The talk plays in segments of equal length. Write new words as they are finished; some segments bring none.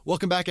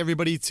Welcome back,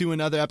 everybody, to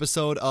another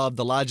episode of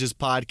the Lodges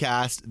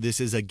Podcast. This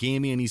is a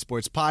gaming and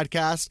esports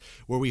podcast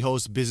where we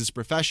host business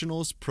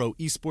professionals, pro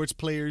esports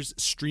players,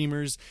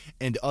 streamers,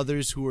 and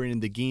others who are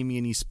in the gaming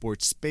and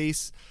esports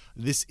space.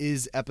 This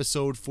is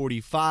episode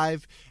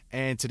 45,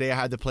 and today I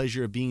had the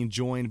pleasure of being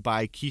joined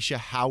by Keisha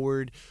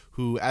Howard,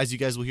 who, as you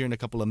guys will hear in a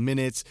couple of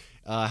minutes,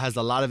 has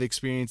a lot of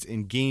experience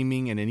in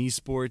gaming and in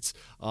esports.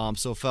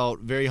 So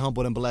felt very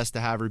humbled and blessed to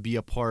have her be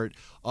a part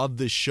of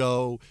the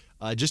show.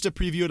 Just to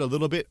preview it a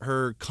little bit,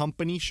 her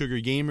company, Sugar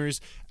Gamers,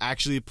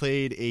 actually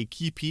played a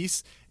key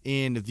piece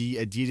in the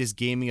Adidas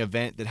gaming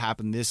event that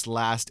happened this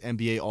last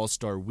NBA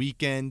All-Star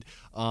weekend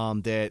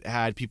that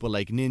had people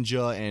like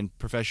Ninja and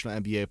professional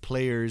NBA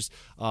players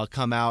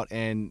come out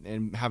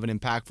and have an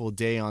impactful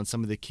day on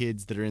some of the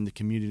kids that are in the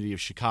community of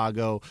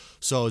Chicago.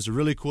 So it's a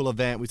really cool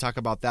event. We talk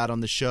about that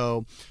on the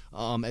show,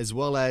 as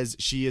well as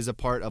she is a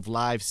part of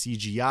Live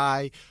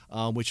CGI,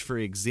 which, for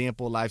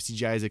example, Live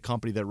CGI is a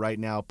company that right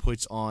now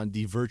puts on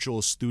the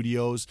virtual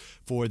studios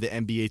for the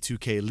NBA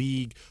 2K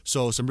League.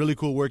 So some really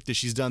cool work that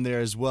she's done there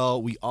as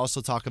well. We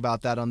also talk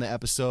about that on the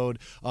episode.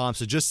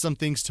 So just some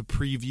things to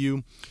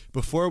preview.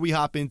 Before we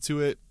hop into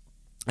it,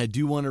 I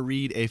do want to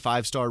read a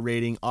 5-star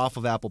rating off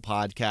of Apple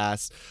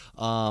Podcasts.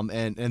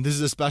 And this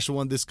is a special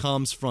one. This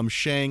comes from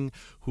Sheng,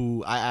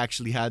 who I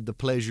actually had the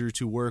pleasure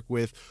to work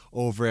with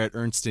over at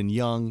Ernst &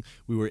 Young.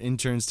 We were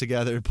interns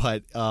together,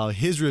 but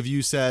his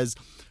review says,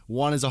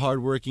 Juan is a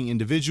hardworking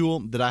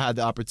individual that I had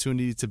the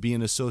opportunity to be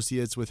in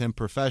associates with him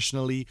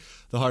professionally.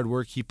 The hard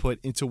work he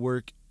put into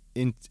work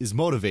is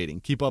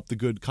motivating. Keep up the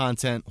good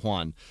content,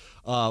 Juan.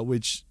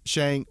 Which,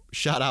 Shang,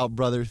 shout out,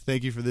 brother.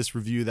 Thank you for this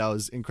review. That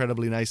was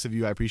incredibly nice of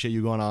you. I appreciate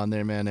you going on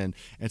there, man, and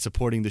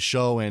supporting the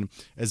show. And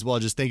as well,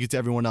 just thank you to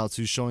everyone else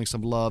who's showing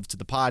some love to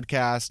the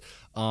podcast.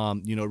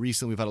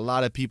 Recently we've had a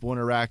lot of people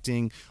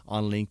interacting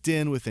on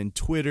LinkedIn, within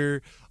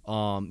Twitter,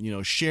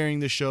 sharing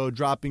the show,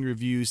 dropping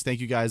reviews. Thank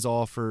you guys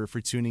all for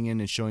tuning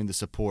in and showing the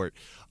support.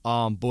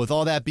 But with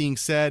all that being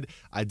said,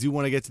 I do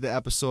want to get to the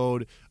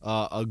episode.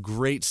 A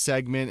great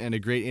segment and a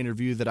great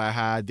interview that I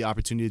had the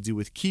opportunity to do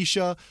with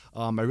Keisha.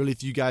 I really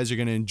think you guys are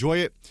going to enjoy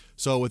it.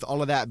 So with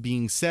all of that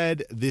being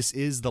said, this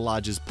is the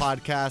Lodges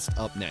Podcast.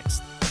 Up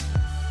next.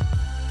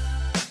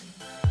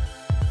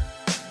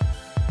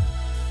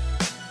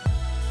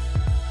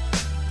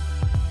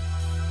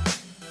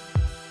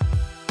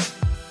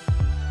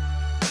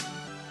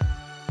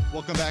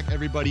 Welcome back,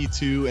 everybody,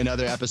 to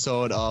another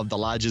episode of the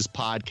Lodges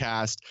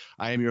Podcast.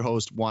 I am your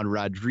host, Juan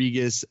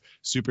Rodriguez.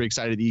 Super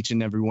excited each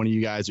and every one of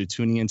you guys are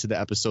tuning into the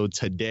episode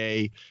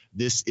today.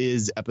 This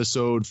is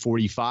episode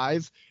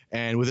 45.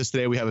 And with us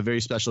today, we have a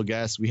very special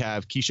guest. We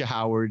have Keisha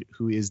Howard,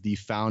 who is the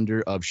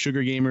founder of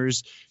Sugar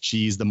Gamers.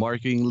 She's the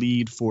marketing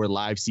lead for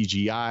Live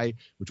CGI,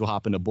 which will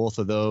hop into both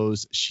of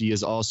those. She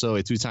is also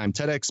a 2-time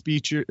TEDx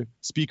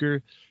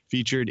speaker,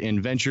 featured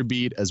in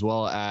VentureBeat, as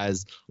well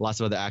as lots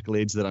of other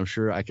accolades that I'm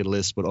sure I could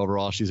list. But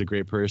overall, she's a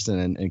great person.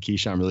 And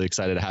Keisha, I'm really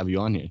excited to have you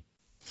on here.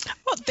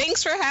 Well,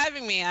 thanks for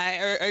having me. I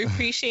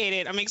appreciate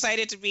it. I'm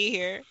excited to be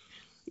here.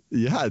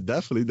 Yeah,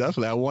 definitely. I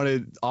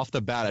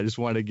just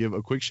wanted to give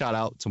a quick shout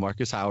out to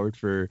Marcus Howard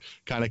for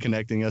kind of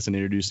connecting us and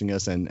introducing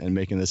us and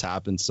making this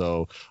happen.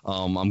 So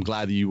I'm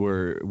glad that you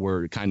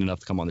were kind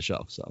enough to come on the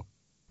show. So.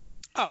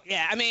 Oh,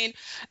 yeah. I mean,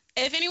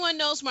 if anyone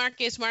knows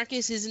Marcus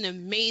is an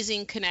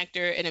amazing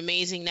connector, an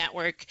amazing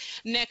networker,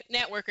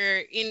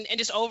 and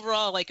just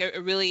overall like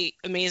a really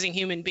amazing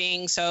human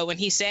being. So when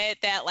he said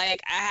that,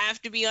 like, I have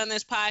to be on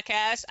this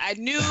podcast, I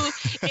knew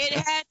it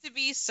had to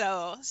be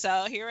so.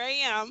 So here I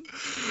am.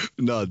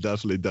 No,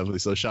 definitely.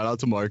 So shout out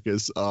to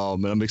Marcus.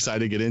 And I'm excited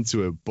to get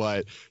into it.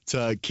 But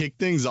to kick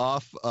things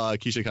off,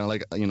 Keisha, kind of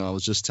like, I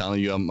was just telling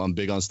you, I'm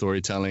big on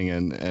storytelling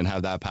and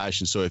have that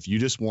passion. So if you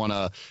just want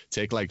to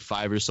take like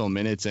 5 or so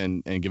minutes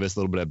and give us a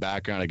little bit of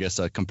background, I guess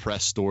a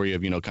compressed story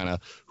of, kind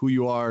of who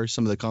you are,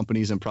 some of the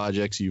companies and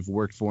projects you've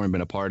worked for and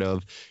been a part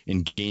of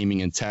in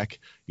gaming and tech,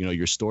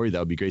 your story, that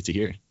would be great to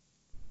hear.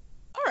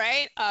 All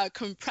right,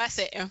 compress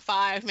it in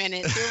 5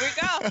 minutes. Here we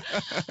go.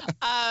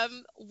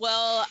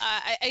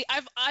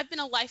 I've been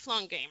a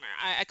lifelong gamer.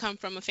 I come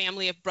from a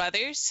family of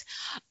brothers,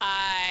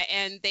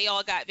 and they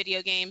all got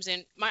video games.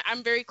 And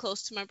I'm very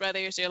close to my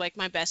brothers. They're like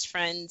my best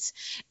friends.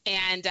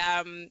 And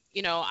I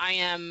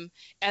am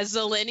a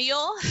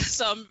zillennial,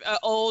 so I'm an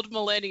old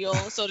millennial,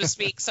 so to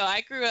speak. So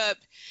I grew up,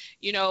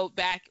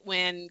 back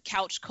when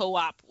couch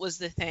co-op was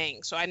the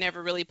thing. So I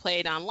never really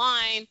played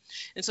online.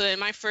 And so then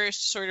my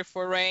first sort of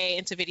foray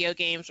into video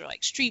games were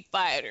like Street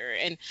Fighter,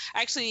 and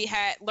I actually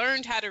had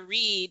learned how to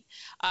read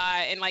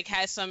and like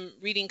had some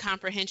reading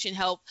comprehension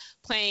help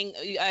playing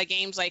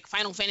games like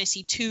Final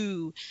Fantasy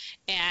II.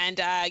 And,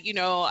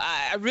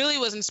 I really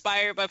was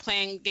inspired by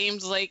playing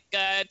games like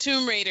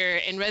Tomb Raider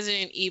and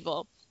Resident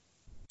Evil.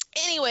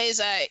 Anyways,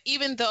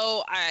 even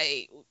though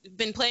I've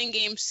been playing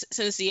games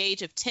since the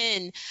age of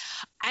 10,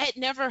 I had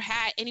never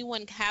had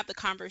anyone have the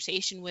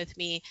conversation with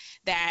me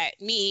that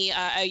me,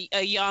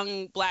 a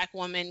young Black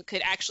woman,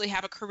 could actually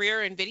have a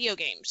career in video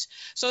games.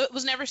 So it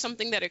was never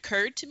something that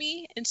occurred to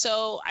me. And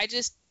so I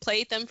just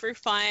played them for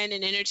fun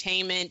and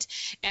entertainment.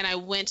 And I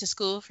went to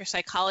school for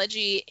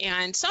psychology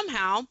and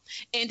somehow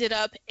ended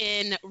up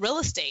in real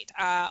estate,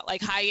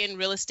 like high-end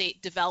real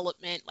estate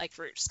development, like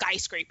for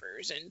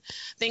skyscrapers and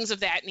things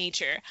of that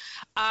nature.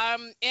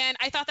 And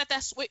I thought that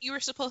that's what you were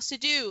supposed to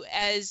do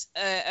as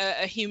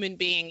a human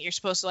being. You're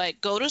supposed to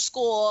like go to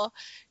school,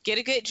 get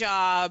a good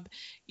job,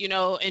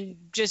 and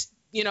just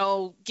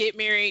get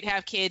married,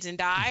 have kids, and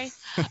die.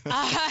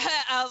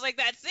 I was like,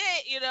 that's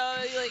it,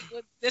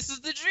 like this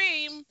is the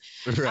dream.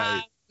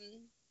 Right.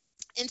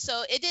 And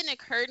so it didn't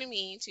occur to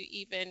me to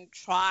even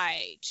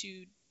try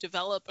to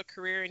develop a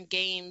career in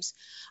games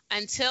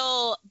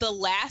until the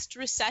last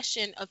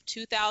recession of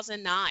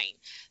 2009.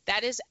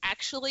 That is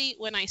actually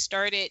when I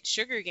started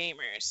Sugar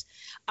Gamers.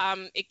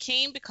 It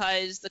came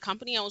because the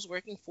company I was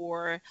working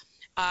for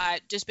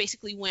just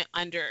basically went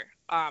under.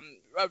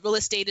 Real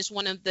estate is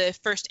one of the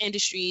first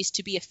industries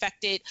to be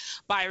affected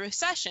by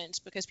recessions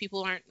because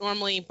people aren't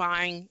normally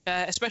buying,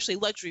 especially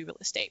luxury real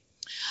estate.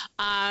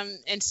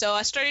 And so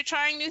I started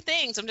trying new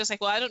things. I'm just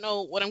like, well, I don't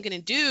know what I'm going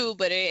to do,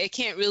 but it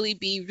can't really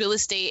be real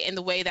estate in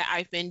the way that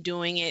I've been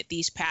doing it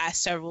these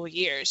past several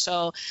years.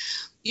 So,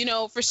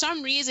 for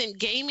some reason,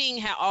 gaming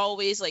had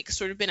always like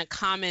sort of been a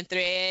common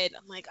thread.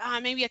 I'm like,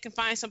 maybe I can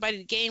find somebody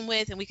to game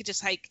with and we could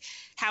just like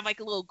have like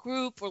a little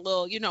group or a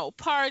little,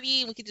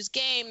 party and we could just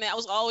game. That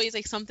was always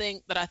like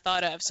something that I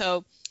thought of.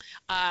 So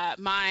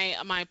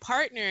my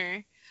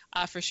partner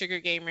for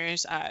Sugar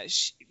Gamers,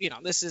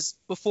 this is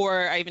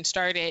before I even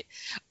started.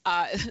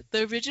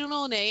 The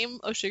original name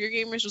of Sugar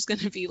Gamers was going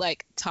to be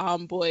like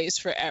Tomboys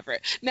Forever.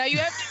 Now you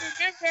have to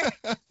remember.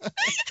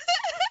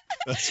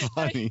 That's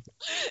funny.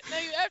 Now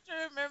you have to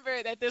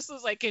remember that this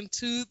was like in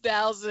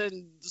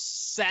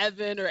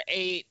 2007 or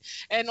 8,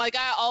 and like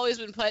I always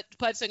been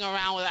putzing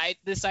around with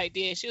this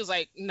idea. She was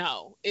like,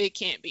 "No, it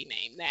can't be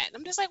named that." And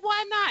I'm just like,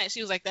 "Why not?"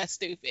 She was like, "That's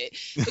stupid."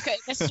 Because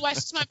this is why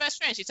she's my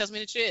best friend. She tells me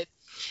the truth.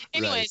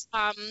 Anyways,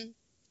 right.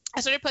 I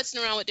started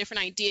putzing around with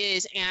different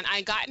ideas, and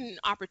I got an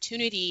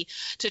opportunity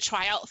to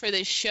try out for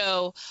this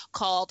show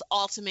called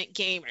Ultimate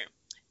Gamer.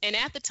 And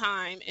at the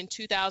time, in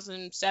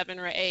 2007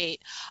 or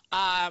 8,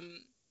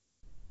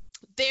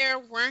 there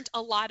weren't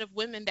a lot of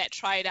women that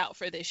tried out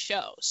for this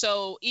show.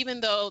 So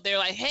even though they're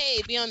like,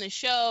 hey, be on the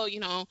show,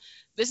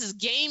 this is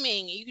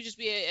gaming. You could just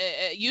be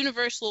a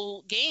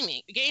universal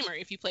gamer.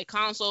 If you play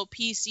console,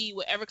 PC,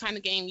 whatever kind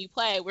of game you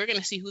play, we're going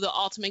to see who the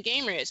ultimate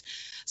gamer is.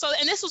 So,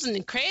 and this was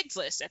in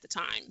Craigslist at the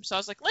time. So I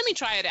was like, let me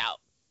try it out.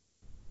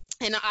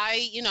 And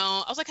I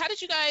was like, how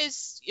did you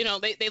guys,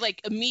 they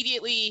like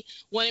immediately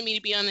wanted me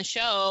to be on the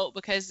show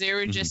because there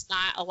were just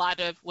not a lot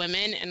of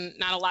women and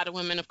not a lot of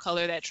women of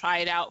color that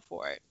tried out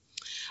for it.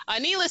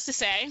 Needless to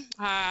say,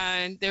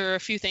 there were a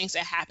few things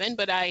that happened,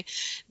 but I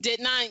did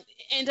not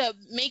end up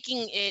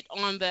making it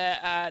on the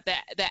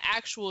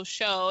actual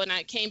show. And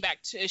I came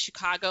back to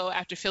Chicago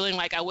after feeling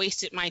like I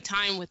wasted my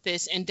time with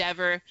this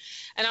endeavor.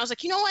 And I was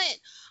like, you know what?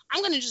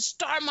 I'm going to just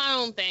start my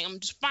own thing. I'm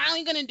just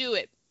finally going to do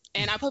it.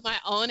 And I put my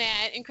own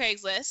ad in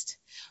Craigslist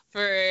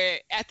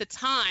at the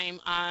time,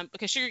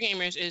 because Sugar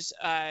Gamers is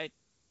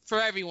for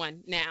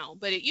everyone now,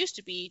 but it used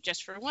to be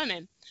just for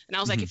women. And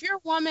I was like, if you're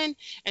a woman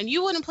and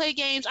you want to play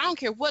games, I don't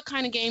care what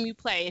kind of game you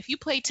play. If you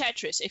play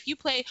Tetris, if you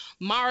play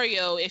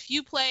Mario, if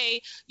you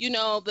play,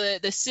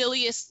 the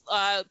silliest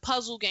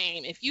puzzle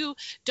game, if you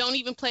don't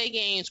even play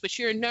games, but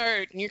you're a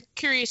nerd and you're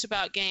curious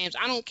about games,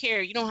 I don't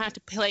care. You don't have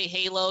to play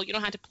Halo. You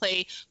don't have to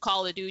play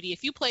Call of Duty.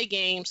 If you play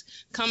games,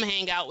 come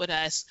hang out with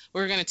us.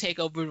 We're going to take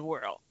over the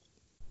world.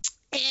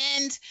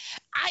 And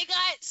I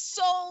got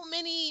so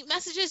many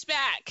messages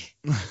back.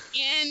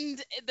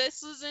 And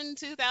this was in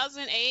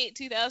 2008,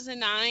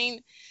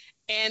 2009.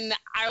 And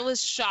I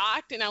was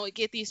shocked, and I would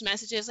get these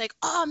messages like,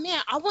 oh,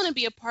 man, I want to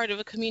be a part of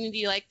a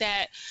community like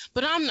that,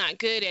 but I'm not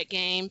good at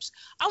games.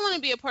 I want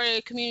to be a part of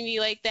a community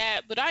like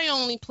that, but I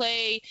only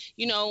play,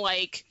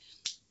 like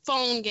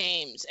phone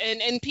games.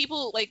 And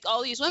people, like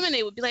all these women,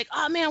 they would be like,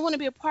 oh man, I want to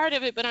be a part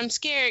of it, but I'm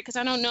scared because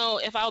I don't know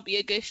if I'll be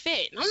a good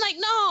fit. And I'm like,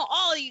 no,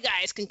 all of you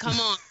guys can come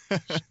on.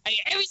 Like,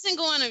 every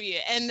single one of you.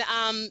 And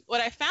what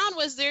I found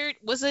was there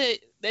was a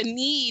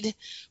need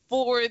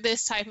for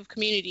this type of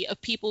community of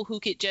people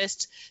who could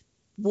just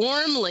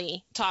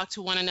warmly talk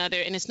to one another,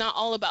 and it's not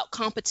all about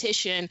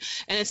competition,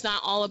 and it's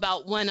not all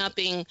about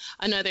one-upping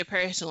another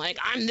person, like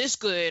I'm this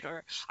good,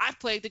 or I've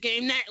played the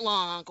game that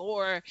long,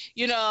 or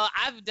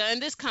I've done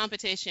this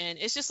competition.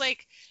 It's just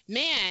like,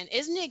 man,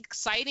 isn't it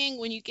exciting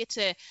when you get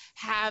to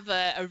have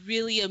a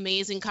really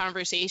amazing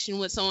conversation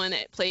with someone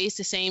that plays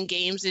the same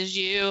games as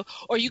you,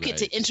 or you get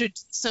to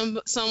introduce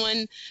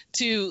someone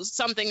to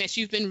something that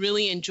you've been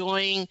really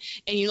enjoying,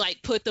 and you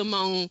like put them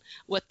on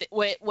what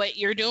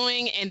you're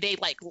doing, and they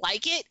like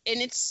it,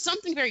 and it's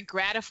something very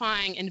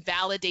gratifying and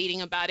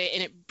validating about it,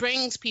 and it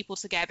brings people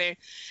together.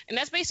 And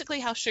that's basically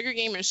how Sugar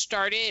Gamers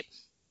started.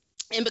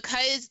 And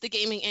because the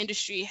gaming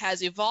industry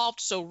has evolved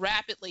so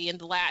rapidly in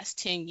the last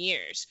 10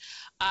 years,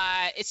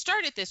 it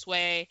started this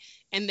way,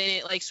 and then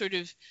it like sort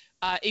of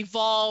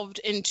evolved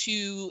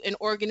into an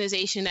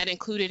organization that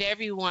included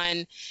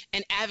everyone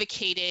and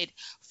advocated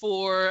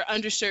for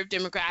underserved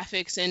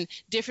demographics and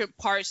different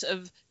parts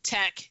of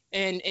tech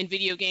and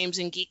video games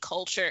and geek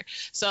culture.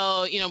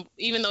 So, you know,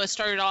 even though it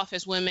started off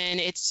as women,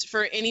 it's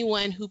for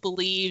anyone who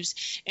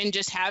believes in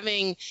just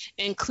having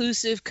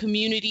inclusive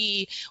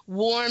community,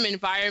 warm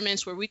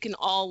environments where we can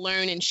all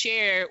learn and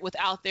share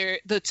without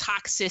the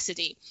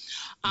toxicity.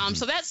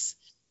 So that's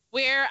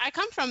where I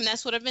come from.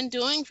 That's what I've been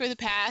doing for the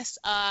past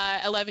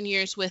 11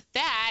 years with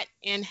that,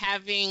 and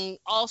having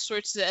all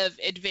sorts of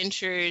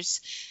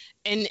adventures.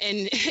 And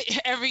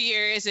every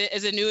year is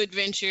a new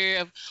adventure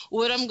of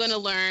what I'm going to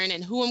learn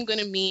and who I'm going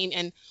to meet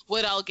and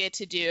what I'll get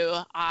to do.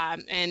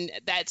 And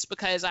that's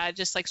because I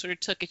just like sort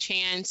of took a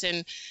chance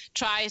and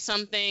tried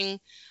something,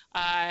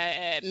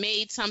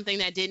 made something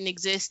that didn't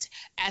exist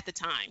at the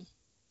time.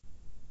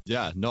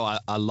 Yeah, no,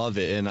 I love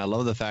it. And I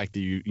love the fact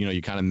that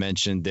you kind of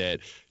mentioned that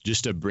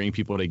just to bring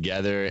people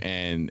together,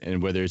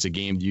 and whether it's a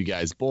game that you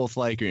guys both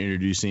like or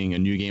introducing a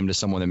new game to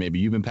someone that maybe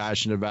you've been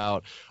passionate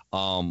about.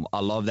 I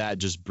love that,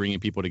 just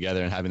bringing people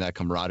together and having that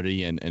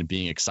camaraderie and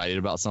being excited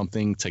about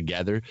something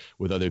together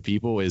with other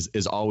people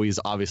is always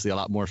obviously a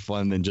lot more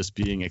fun than just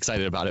being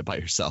excited about it by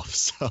yourself.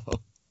 So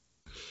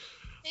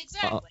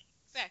Exactly.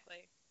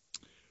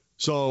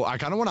 So I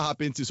kind of want to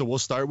hop into, so we'll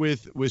start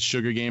with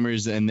Sugar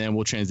Gamers, and then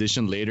we'll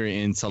transition later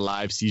into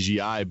live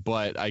CGI.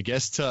 But I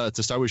guess to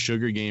start with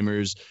Sugar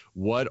Gamers,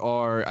 what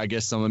are, I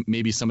guess, some of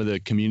the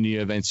community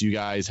events you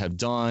guys have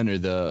done,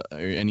 or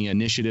any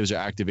initiatives or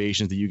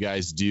activations that you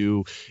guys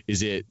do?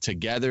 Is it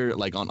together,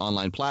 like on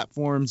online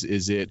platforms?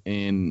 Is it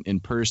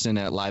in person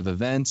at live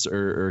events,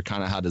 or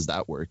kind of how does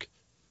that work?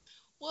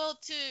 Well,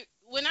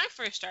 when I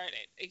first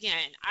started,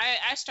 again,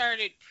 I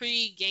started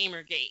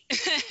pre-Gamergate.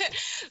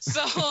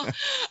 So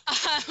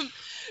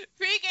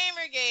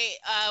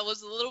pre-Gamergate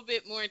was a little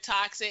bit more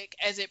toxic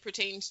as it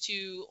pertains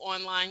to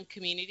online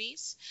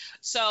communities.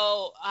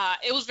 So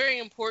it was very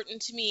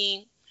important to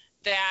me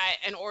that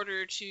in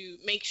order to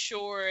make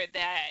sure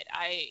that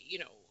I,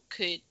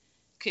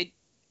 could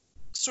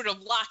sort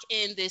of lock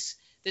in this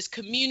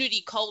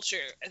community culture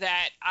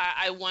that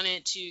I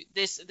wanted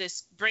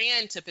this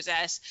brand to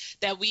possess,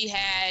 that we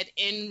had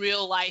in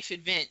real life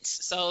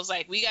events. So it's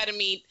like, we got to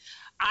meet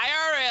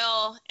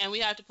IRL and we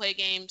have to play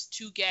games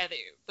together,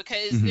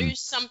 because there's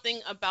something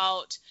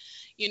about,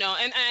 and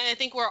I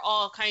think we're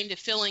all kind of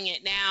feeling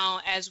it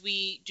now as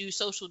we do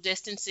social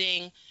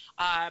distancing,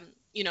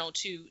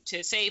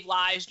 to save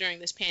lives during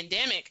this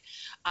pandemic.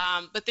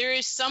 But there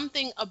is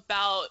something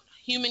about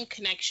human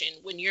connection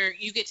when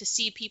you get to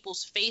see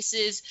people's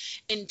faces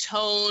and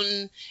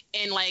tone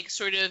and like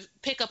sort of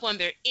pick up on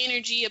their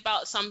energy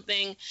about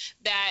something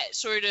that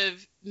sort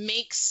of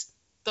makes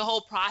the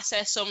whole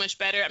process so much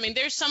better. I mean,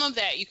 there's some of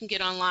that you can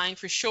get online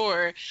for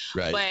sure,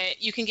 right,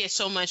 but you can get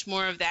so much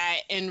more of that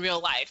in real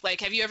life. Like,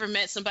 have you ever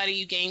met somebody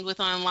you gamed with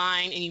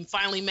online and you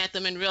finally met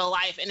them in real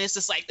life, and it's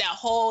just like that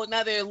whole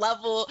another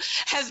level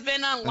has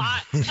been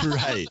unlocked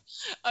right,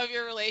 of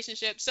your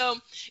relationship. So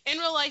in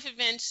real life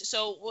events,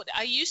 so what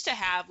I used to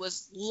have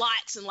was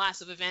lots and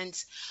lots of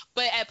events,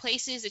 but at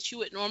places that you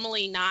would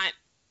normally not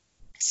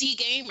see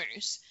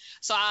gamers.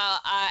 So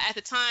at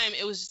the time,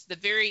 it was the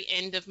very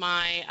end of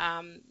my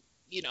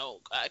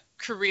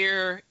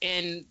career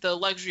in the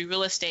luxury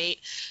real estate.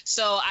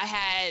 So I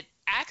had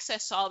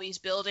access to all these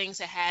buildings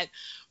that had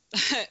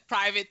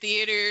private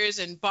theaters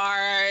and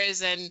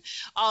bars and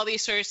all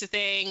these sorts of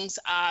things.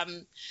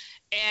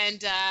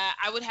 And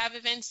I would have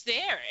events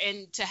there,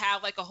 and to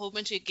have like a whole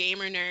bunch of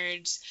gamer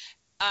nerds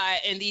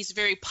in these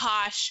very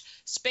posh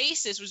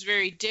spaces was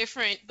very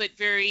different, but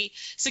very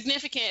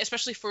significant,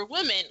 especially for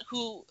women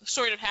who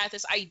sort of had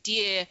this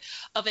idea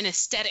of an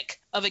aesthetic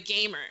of a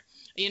gamer.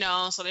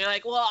 So they're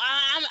like, well,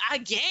 I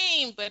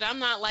game, but I'm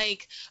not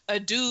like a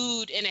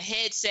dude in a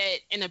headset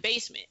in a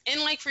basement.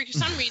 And like for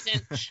some reason,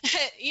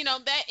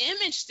 that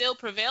image still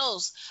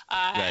prevails,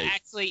 right,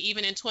 actually,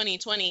 even in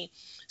 2020.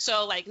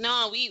 So like,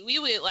 no, we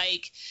would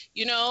like,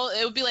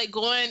 it would be like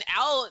going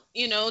out,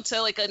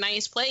 to like a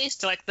nice place,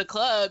 to like the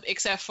club,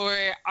 except for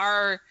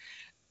our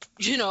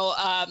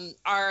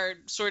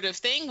sort of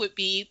thing would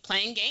be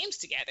playing games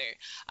together.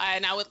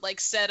 And I would like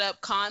set up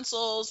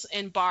consoles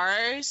in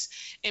bars,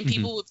 and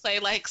people would play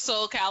like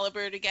Soul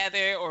Calibur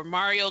together or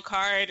Mario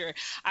Kart, or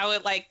I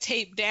would like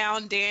tape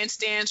down Dance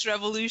Dance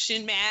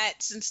Revolution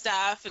mats and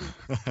stuff, and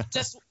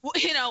just,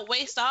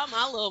 waste all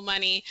my little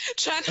money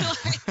trying to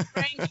like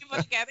bring people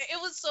together.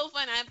 It was so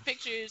fun. I have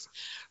pictures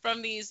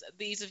from these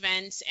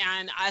events,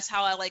 and that's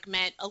how I like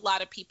met a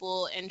lot of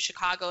people in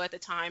Chicago at the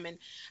time, and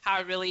how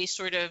I really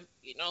sort of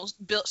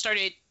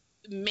started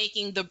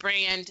making the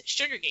brand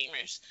Sugar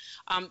Gamers.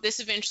 This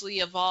eventually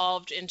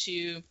evolved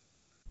into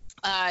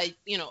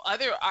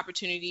other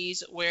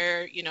opportunities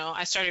where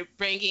I started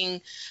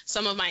bringing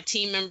some of my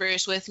team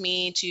members with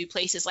me to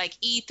places like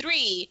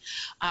E3.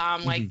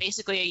 Like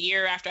basically a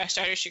year after I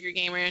started Sugar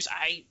Gamers,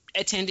 I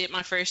attended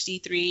my first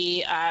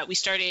E3. We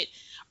started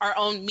our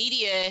own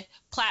media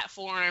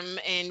platform,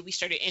 and we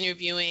started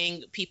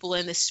interviewing people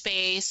in the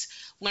space,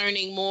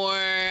 learning more.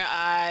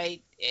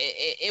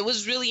 It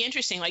was really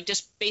interesting, like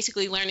just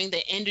basically learning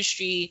the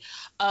industry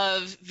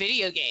of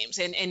video games,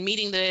 and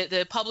meeting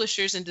the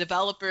publishers and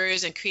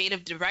developers and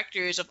creative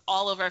directors of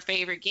all of our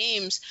favorite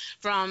games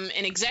from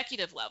an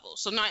executive level.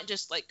 So not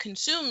just like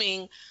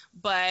consuming,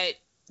 but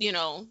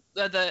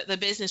the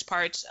business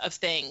parts of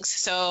things.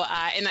 So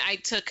and I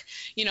took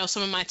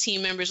some of my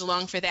team members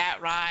along for that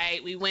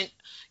ride. We went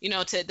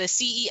to the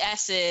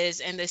CESs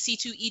and the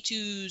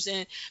C2E2s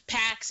and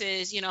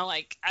PAXs.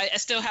 Like I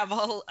still have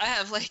I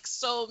have like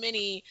so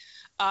many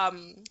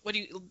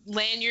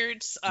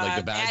lanyards, like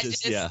the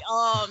badges. Yeah.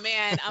 Oh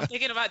man, I'm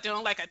thinking about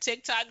doing like a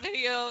TikTok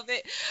video of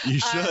it. You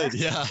should.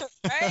 Yeah.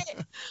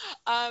 Right.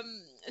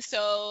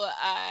 So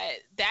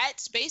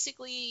that's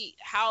basically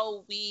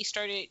how we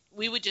started.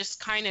 We would just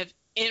kind of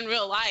in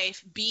real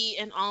life be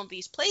in all of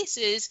these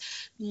places,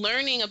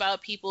 learning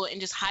about people and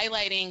just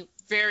highlighting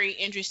very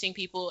interesting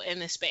people in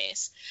the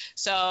space.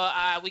 So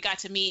we got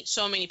to meet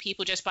so many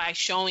people just by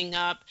showing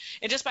up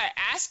and just by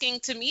asking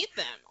to meet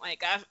them.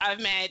 Like I've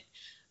met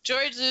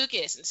George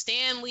Lucas and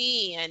Stan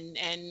Lee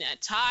and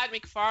Todd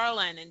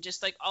McFarlane and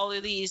just like all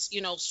of these,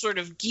 sort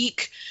of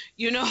geek,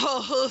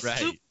 Right.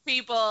 super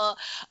people,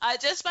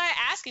 just by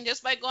asking,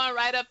 just by going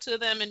right up to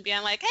them and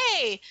being like,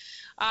 hey,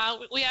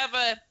 we have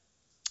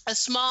a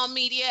small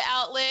media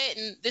outlet,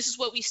 and this is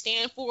what we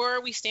stand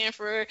for. We stand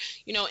for,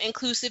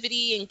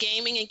 inclusivity and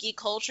gaming and geek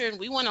culture, and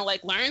we want to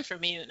like learn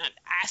from you. And I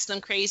ask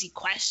them crazy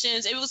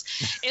questions. It was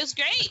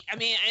great. I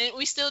mean, and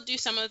we still do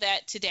some of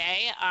that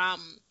today.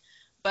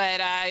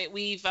 But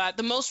we've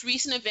the most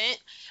recent event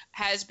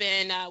has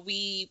been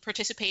we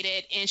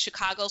participated in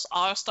Chicago's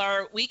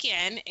All-Star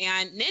Weekend,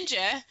 and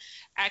Ninja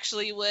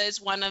actually was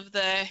one of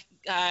the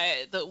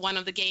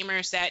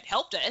gamers that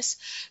helped us.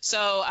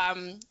 So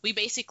we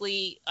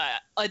basically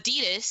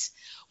Adidas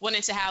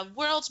wanted to have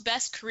world's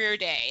best career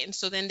day, and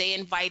so then they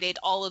invited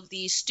all of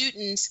these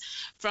students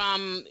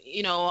from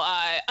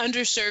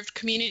underserved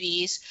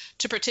communities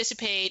to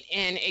participate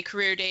in a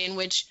career day in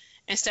which,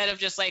 instead of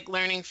just like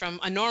learning from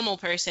a normal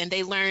person,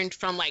 they learned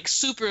from like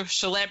super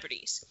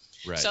celebrities.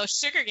 Right. So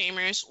Sugar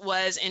Gamers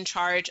was in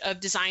charge of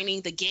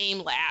designing the game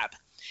lab.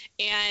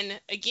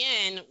 And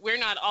again, we're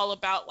not all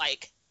about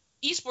like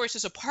esports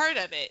is a part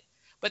of it,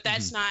 but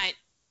that's not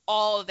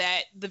all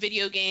that the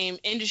video game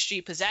industry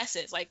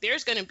possesses. Like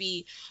there's going to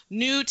be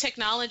new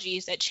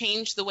technologies that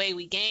change the way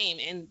we game,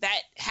 and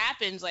that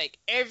happens like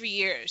every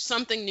year.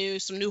 Something new,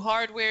 some new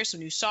hardware,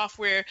 some new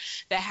software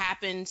that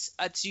happens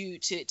to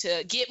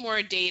get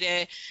more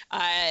data,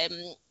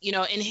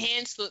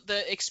 enhance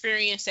the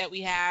experience that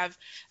we have,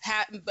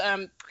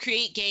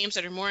 create games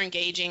that are more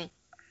engaging.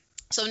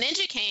 So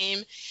Ninja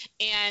came,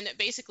 and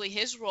basically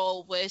his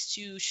role was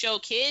to show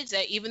kids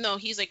that even though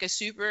he's like a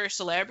super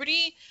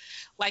celebrity,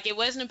 like it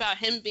wasn't about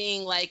him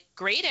being like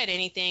great at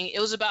anything.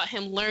 It was about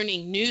him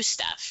learning new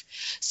stuff.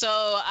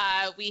 So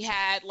we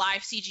had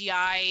live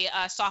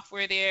CGI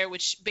software there,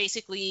 which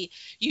basically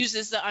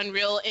uses the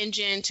Unreal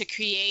Engine to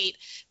create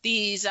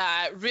these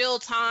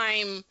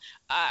real-time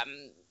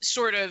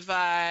sort of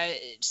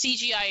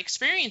CGI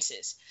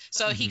experiences.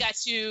 So he got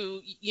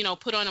to,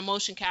 put on a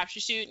motion capture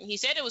suit, and he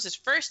said it was his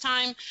first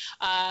time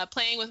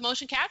playing with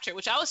motion capture,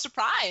 which I was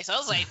surprised. I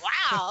was like,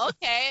 wow,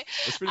 okay.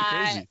 That's pretty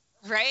crazy.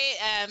 Right.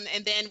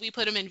 And then we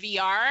put him in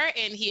VR,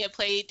 and he had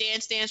played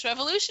Dance Dance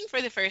Revolution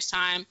for the first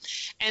time.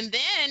 And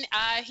then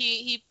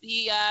he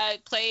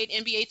played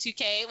NBA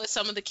 2K with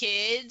some of the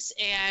kids,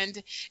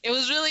 and it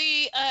was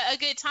really a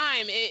good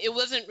time. It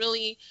wasn't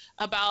really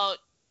about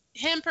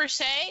him per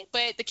se,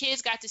 but the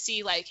kids got to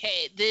see like,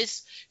 hey,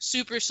 this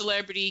super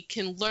celebrity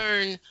can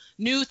learn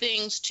new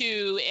things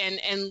too,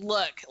 and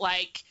look,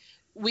 like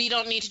we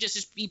don't need to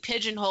just be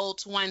pigeonholed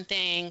to one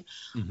thing,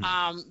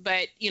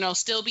 but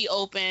still be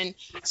open,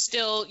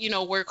 still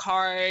work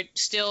hard,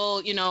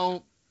 still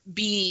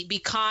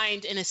be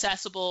kind and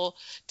accessible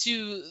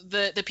to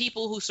the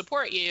people who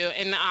support you.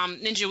 And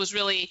Ninja was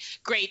really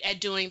great at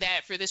doing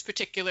that for this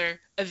particular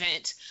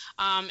event.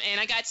 And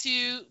I got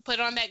to put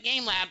on that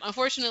game lab.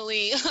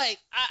 Unfortunately, like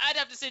I'd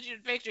have to send you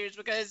the pictures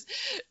because,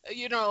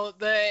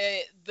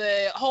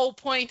 the whole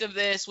point of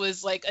this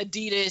was like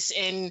Adidas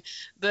and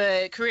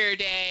the career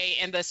day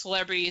and the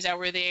celebrities that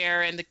were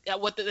there and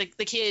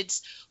the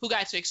kids who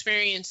got to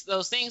experience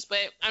those things.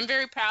 But I'm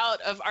very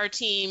proud of our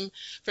team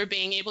for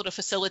being able to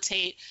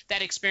facilitate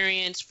that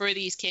experience for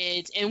these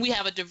kids. And we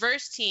have a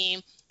diverse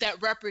team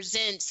that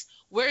represents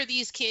where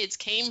these kids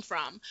came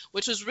from,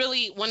 which was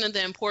really one of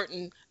the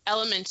important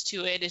elements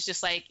to it. Is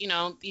just like,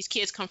 these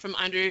kids come from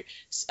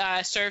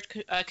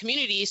underserved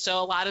communities,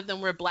 so a lot of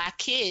them were Black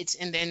kids,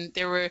 and then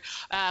there were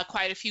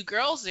quite a few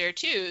girls there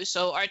too.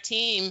 So our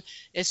team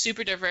is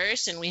super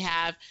diverse, and we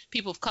have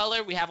people of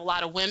color, we have a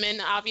lot of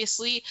women,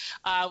 obviously,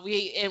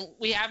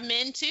 we have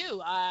men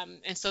too,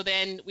 and so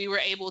then we were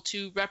able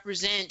to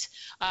represent,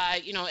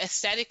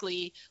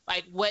 aesthetically,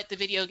 like what the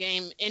video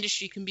game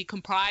industry can be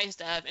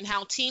comprised of and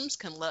how teams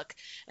can look,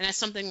 and that's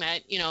something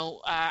that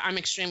I'm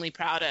extremely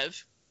proud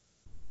of.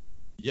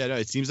 Yeah, no,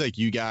 it seems like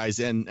you guys,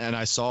 and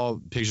I saw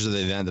pictures of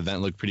the event. The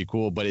event looked pretty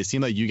cool, but it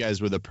seemed like you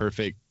guys were the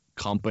perfect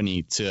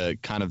company to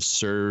kind of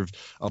serve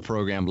a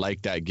program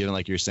like that, given,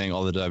 like you're saying,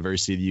 all the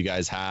diversity that you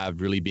guys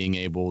have, really being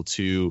able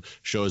to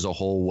show as a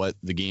whole what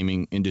the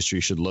gaming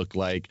industry should look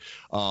like.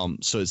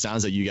 So it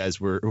sounds like you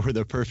guys were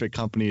the perfect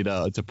company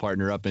to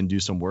partner up and do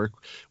some work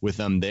with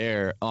them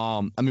there.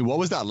 I mean, what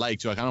was that like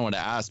too? I kind of want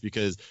to ask,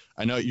 because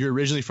I know you're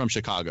originally from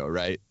Chicago,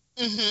 right?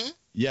 Mm-hmm.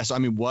 Yes. I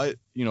mean, what,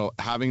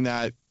 having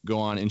that go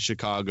on in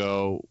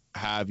Chicago,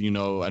 I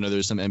know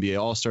there's some NBA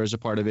All-Stars a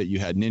part of it. You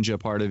had Ninja a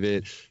part of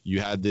it.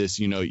 You had this,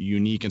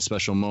 unique and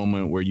special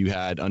moment where you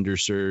had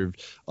underserved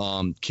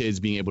kids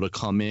being able to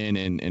come in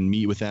and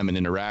meet with them and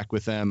interact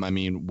with them. I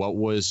mean, what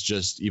was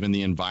just even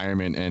the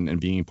environment and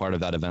being part of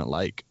that event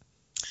like?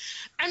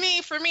 I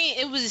mean, for me,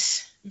 it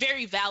was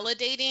very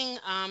validating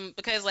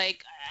because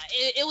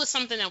it was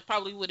something that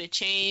probably would have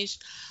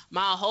changed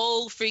my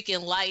whole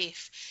freaking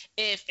life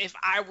if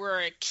I were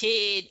a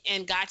kid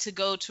and got to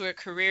go to a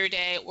career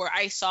day where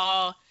I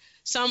saw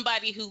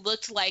somebody who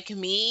looked like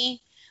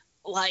me,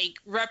 like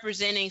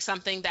representing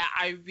something that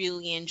I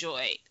really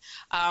enjoyed.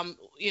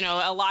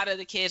 A lot of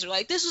the kids are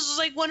like, this is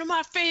like one of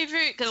my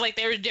favorite, because like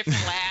there were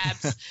different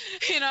labs,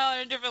 there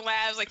are different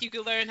labs. Like you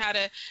could learn how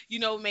to,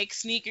 make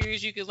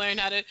sneakers. You could learn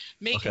how to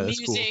make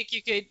music. Cool.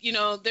 You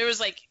could, there was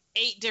like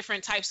 8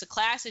 different types of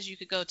classes you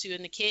could go to,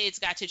 and the kids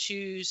got to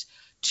choose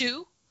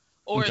 2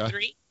 or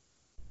 3.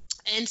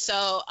 And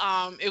so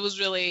it was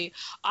really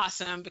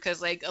awesome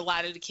because like a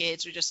lot of the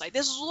kids were just like,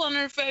 this is one of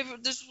their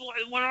favorite, this is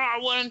what I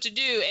wanted to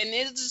do. And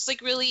it's just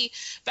like really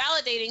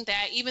validating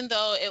that even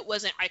though it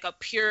wasn't like a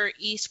pure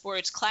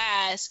esports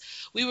class,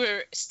 we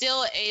were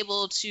still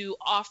able to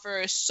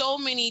offer so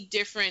many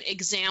different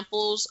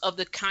examples of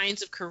the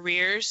kinds of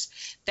careers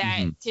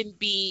that can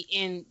be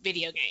in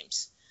video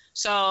games.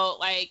 So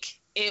like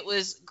it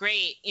was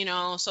great,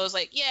 so it's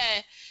like,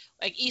 yeah,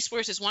 like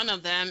esports is one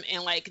of them,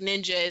 and like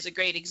Ninja is a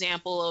great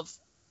example of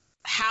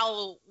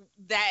how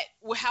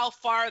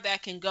far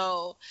that can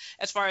go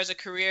as far as a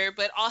career,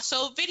 but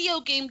also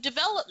video game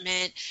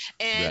development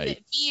and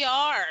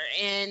VR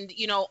and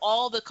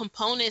all the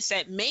components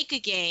that make a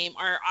game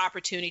are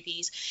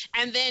opportunities,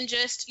 and then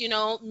just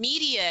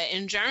media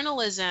and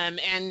journalism,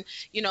 and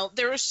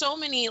there are so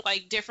many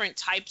like different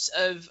types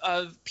of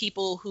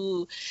people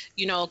who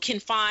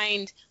can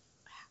find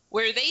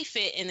where they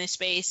fit in this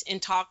space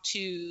and talk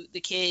to the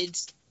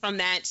kids from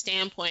that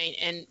standpoint.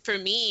 And for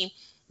me,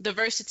 the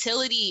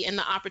versatility and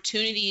the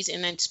opportunities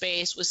in that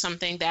space was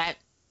something that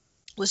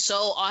was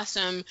so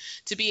awesome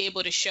to be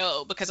able to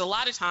show, because a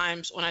lot of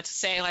times when I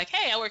say like,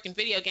 hey, I work in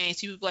video games,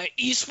 people be like,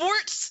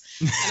 esports?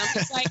 And I'm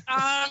just like,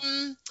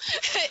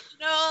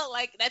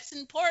 like that's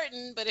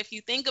important. But if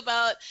you think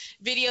about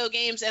video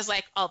games as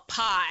like a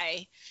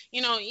pie,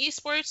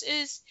 esports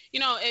is,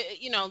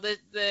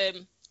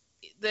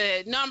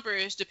 the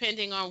numbers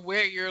depending on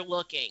where you're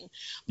looking.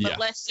 But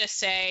let's just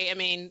say, I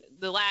mean,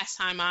 the last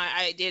time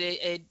I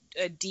did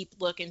a deep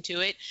look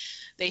into it,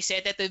 they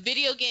said that the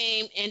video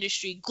game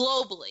industry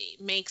globally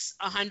makes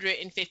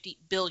 $150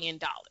 billion,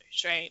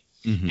 right?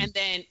 And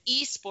then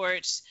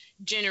esports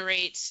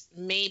generates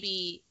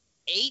maybe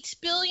 8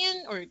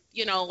 billion, or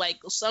like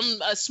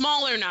a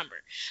smaller number.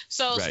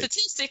 So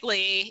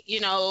statistically,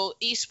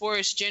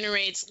 esports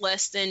generates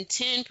less than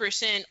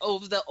 10%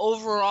 of the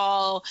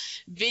overall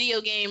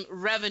video game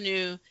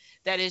revenue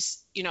that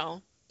is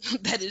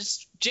that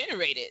is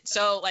generated.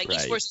 So like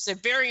esports is a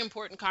very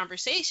important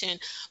conversation,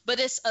 but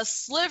it's a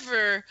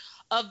sliver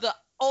of the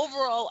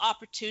overall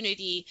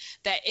opportunity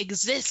that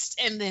exists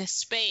in this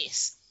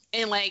space.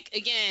 And like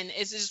again,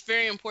 it's just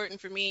very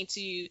important for me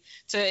to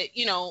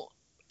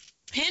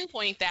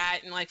pinpoint that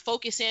and like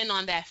focus in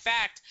on that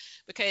fact,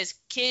 because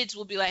kids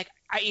will be like,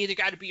 I either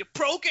got to be a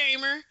pro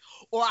gamer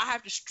or I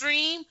have to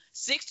stream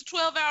 6 to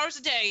 12 hours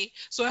a day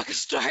so I can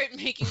start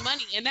making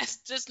money. And that's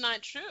just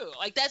not true.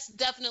 Like that's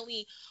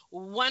definitely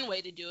one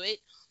way to do it,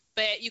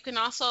 but you can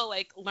also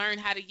like learn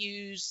how to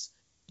use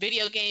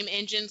video game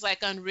engines like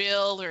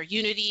Unreal or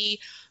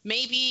Unity.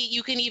 Maybe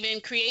you can even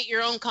create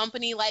your own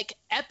company like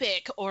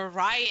Epic or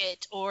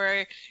Riot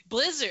or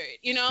Blizzard.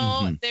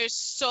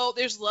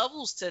 There's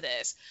levels to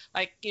this.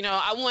 Like,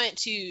 I want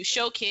to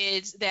show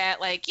kids that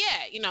like,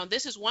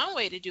 this is one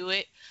way to do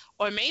it.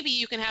 Or maybe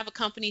you can have a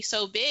company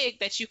so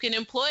big that you can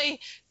employ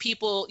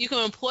people. You can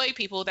employ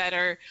people that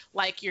are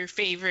like your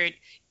favorite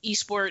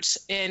esports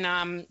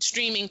and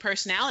streaming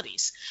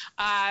personalities.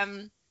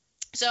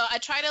 So I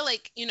try to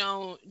like,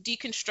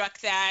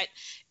 deconstruct that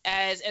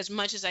as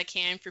much as I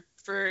can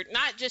for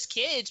not just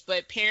kids,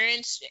 but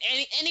parents,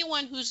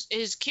 anyone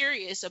is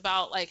curious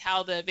about like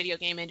how the video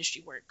game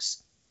industry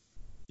works.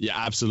 Yeah,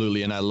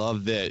 absolutely. And I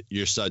love that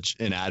you're such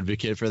an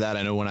advocate for that.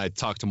 I know when I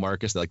talked to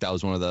Marcus, like that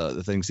was one of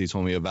the things he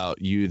told me about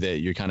you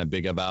that you're kind of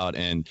big about.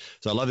 And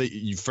so I love that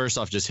you first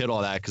off just hit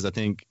all that, because I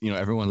think,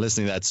 everyone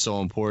listening, that's so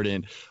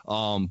important.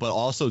 But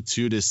also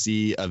too, to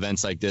see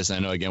events like this. I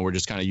know, again, we're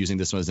just kind of using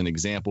this one as an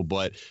example,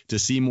 but to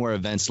see more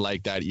events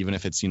like that, even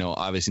if it's,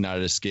 obviously not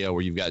at a scale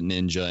where you've got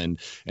Ninja and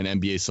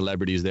NBA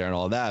celebrities there and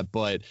all that,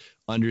 but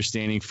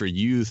understanding for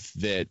youth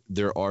that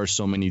there are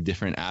so many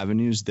different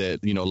avenues that,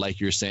 you know, like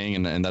you're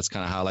saying, and that's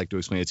kind of how I like to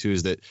explain it too,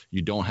 is that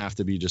you don't have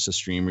to be just a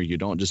streamer. You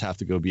don't just have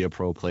to go be a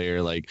pro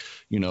player. Like,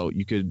 you know,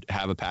 you could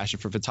have a passion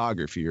for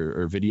photography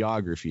or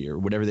videography or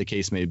whatever the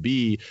case may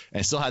be,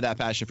 and still have that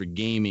passion for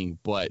gaming,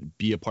 but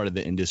be a part of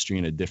the industry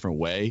in a different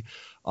way.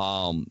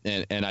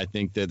 And I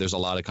think that there's a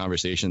lot of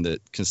conversation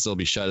that can still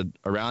be shed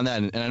around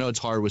that. And I know it's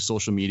hard with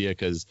social media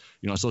because,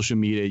 you know, on social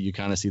media, you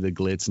kind of see the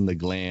glitz and the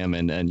glam,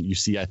 and you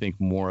see, I think,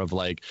 more of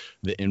like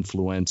the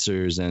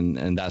influencers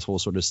and that whole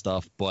sort of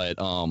stuff. But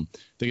I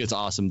think it's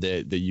awesome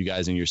that you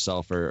guys and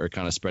yourself are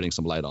kind of spreading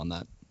some light on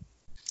that.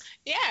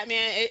 Yeah, I mean,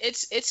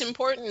 it's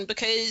important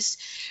because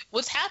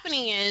what's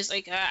happening is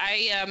like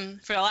I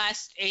for the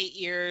last 8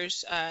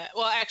 years,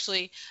 well,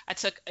 actually, I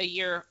took a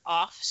year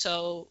off,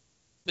 so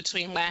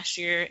between last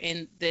year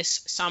and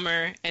this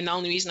summer, and the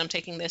only reason I'm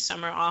taking this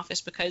summer off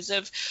is because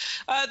of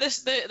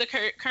the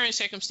current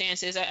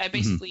circumstances. I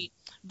basically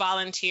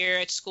volunteer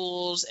at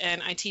schools,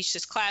 and I teach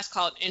this class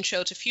called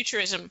Intro to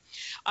Futurism,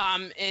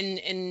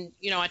 and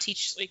you know, I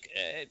teach like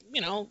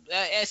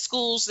at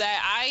schools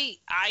that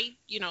I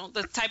you know,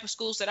 the type of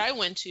schools that I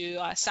went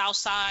to,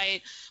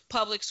 Southside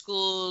public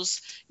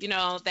schools, you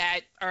know,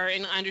 that are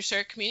in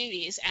underserved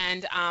communities.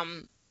 And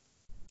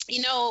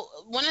you know,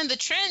 one of the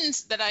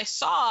trends that I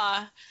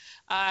saw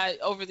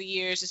over the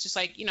years is just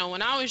like, you know,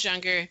 when I was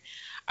younger,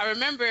 I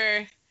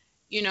remember,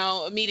 you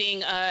know,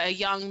 meeting a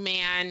young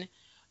man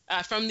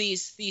from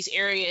these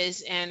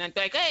areas, and I'd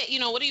be like, hey, you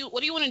know, what do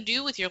you want to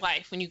do with your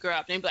life when you grow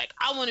up? And they'd be like,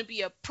 I want to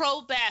be a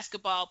pro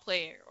basketball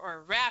player or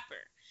a rapper.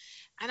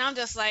 And I'm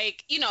just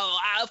like, you know,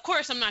 of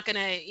course I'm not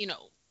gonna, you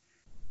know,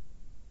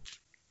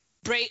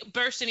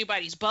 burst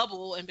anybody's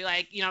bubble and be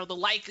like, you know, the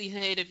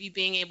likelihood of you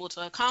being able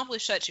to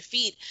accomplish such a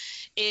feat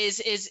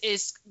is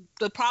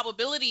the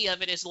probability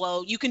of it is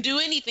low. You can do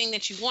anything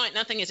that you want.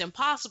 Nothing is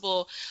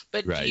impossible.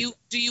 But right.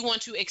 do you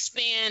want to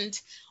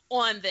expand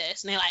on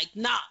this? And they're like,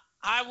 nah,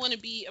 I want to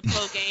be a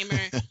pro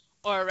gamer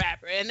or a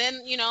rapper. And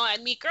then, you know, I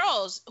meet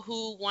girls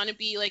who want to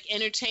be like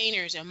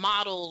entertainers and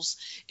models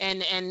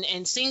and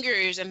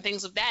singers and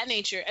things of that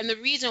nature. And the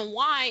reason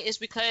why is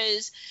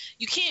because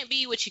you can't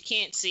be what you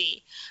can't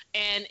see.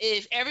 And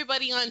if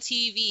everybody on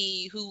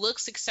TV who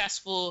looks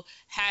successful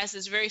has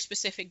this very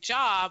specific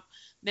job,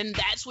 then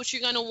that's what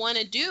you're going to want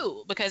to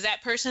do because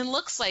that person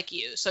looks like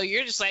you. So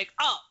you're just like,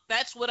 oh,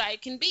 that's what I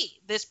can be.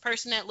 This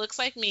person that looks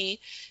like me.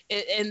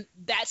 And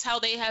that's how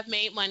they have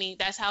made money.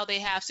 That's how they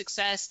have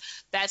success.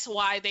 That's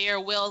why they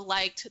are well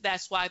liked.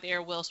 That's why they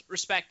are well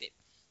respected.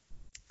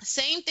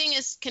 Same thing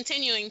is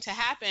continuing to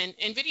happen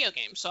in video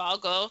games. So I'll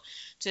go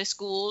to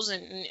schools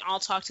and I'll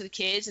talk to the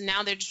kids. And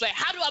now they're just like,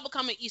 how do I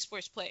become an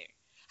esports player?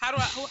 How do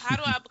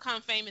I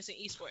become famous in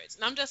esports?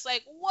 And I'm just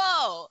like,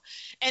 whoa.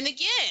 And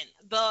again,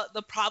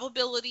 the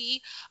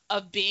probability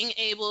of being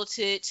able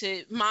to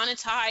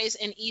monetize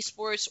an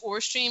esports or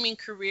streaming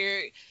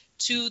career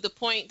to the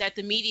point that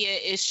the media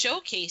is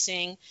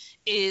showcasing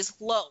is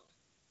low.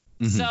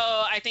 Mm-hmm. So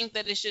I think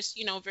that it's just,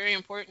 you know, very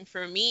important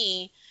for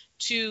me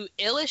to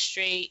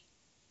illustrate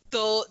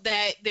though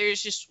that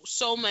there's just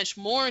so much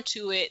more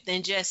to it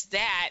than just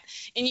that.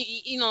 And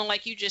you know,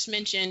 like you just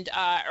mentioned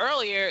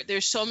earlier,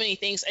 there's so many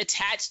things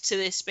attached to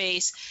this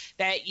space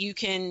that you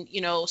can,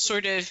 you know,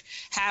 sort of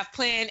have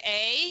plan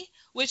A,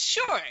 which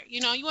sure, you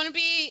know, you want to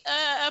be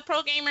a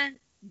pro gamer,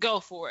 go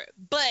for it.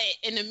 But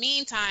in the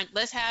meantime,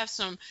 let's have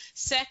some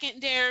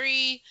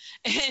secondary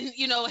and,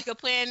 you know, like a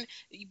plan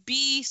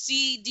B,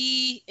 C,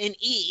 D, and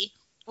E,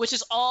 which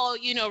is all,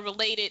 you know,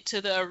 related to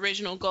the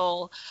original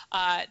goal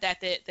that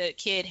the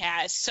kid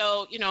has.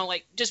 So, you know,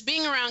 like just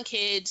being around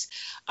kids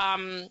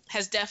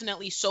has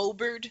definitely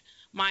sobered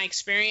my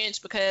experience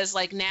because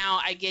like now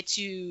I get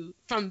to,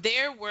 from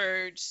their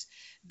words,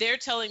 they're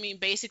telling me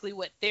basically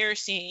what they're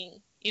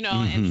seeing, you know,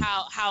 mm-hmm. and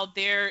how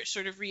they're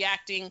sort of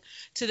reacting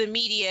to the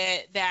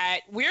media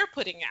that we're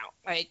putting out.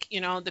 Like, you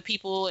know, the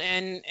people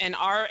in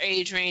our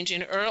age range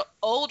and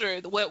older,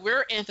 what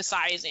we're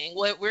emphasizing,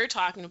 what we're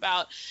talking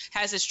about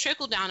has this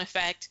trickle-down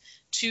effect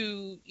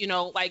to, you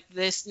know, like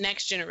this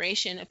next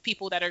generation of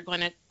people that are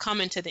going to come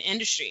into the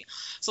industry.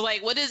 So,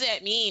 like, what does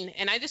that mean?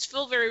 And I just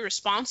feel very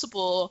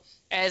responsible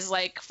as,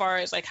 like, far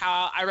as, like,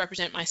 how I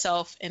represent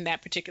myself in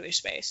that particular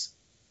space.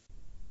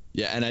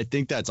 Yeah, and I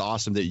think that's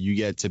awesome that you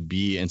get to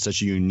be in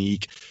such a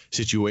unique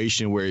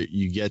situation where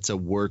you get to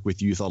work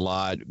with youth a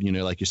lot, you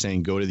know, like you're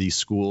saying, go to these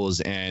schools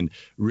and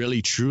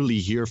really truly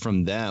hear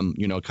from them,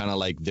 you know, kind of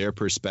like their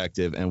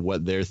perspective and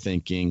what they're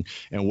thinking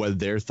and what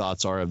their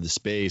thoughts are of the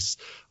space.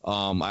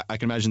 I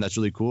can imagine that's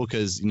really cool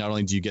because not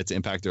only do you get to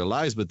impact their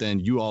lives, but then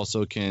you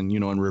also can,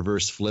 you know, in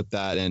reverse flip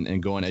that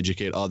and go and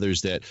educate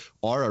others that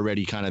are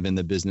already kind of in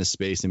the business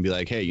space and be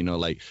like, hey, you know,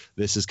 like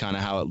this is kind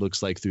of how it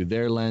looks like through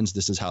their lens.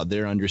 This is how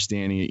they're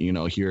understanding it. You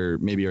know, here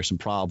maybe are some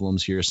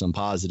problems, here are some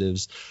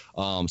positives.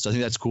 So I think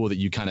that's cool that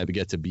you kind of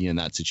get to be in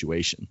that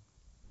situation.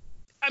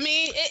 I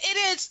mean,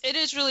 it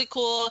is really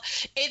cool.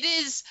 It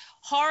is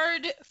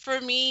hard for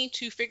me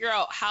to figure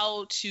out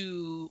how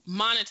to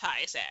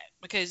monetize that,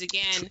 because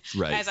again,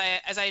 Right.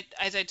 as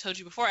I told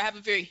you before, I have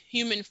a very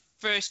human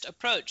first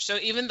approach. So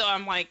even though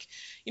I'm like,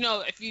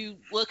 if you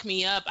look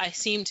me up, I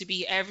seem to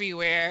be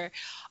everywhere.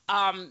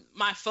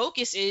 My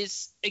focus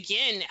is,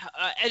 again,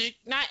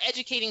 not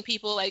educating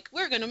people like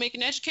we're going to make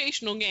an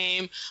educational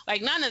game,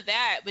 like none of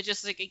that, but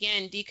just like,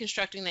 again,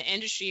 deconstructing the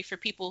industry for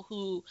people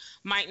who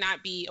might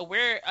not be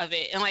aware of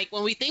it. And like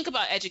when we think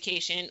about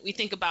education, we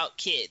think about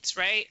kids,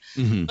 right?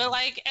 Mm-hmm. But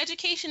like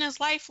education is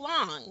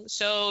lifelong.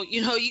 So,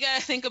 you got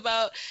to think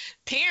about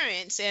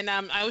parents. And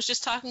I was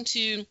just talking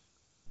to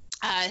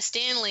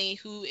Stanley,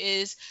 who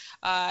is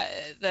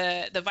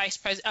the vice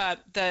president,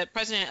 the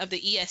president of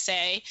the ESA,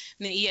 and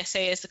the ESA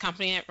is the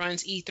company that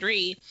runs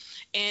E3,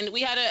 and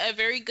we had a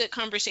very good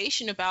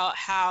conversation about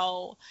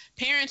how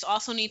parents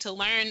also need to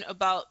learn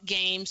about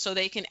games so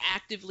they can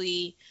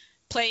actively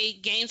play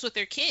games with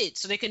their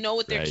kids, so they can know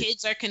what their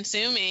kids are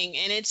consuming,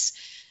 and it's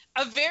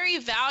a very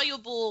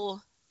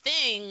valuable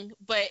thing,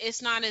 but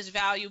it's not as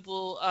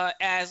valuable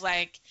as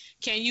like,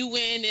 can you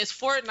win this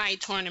Fortnite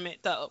tournament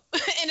though?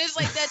 And it's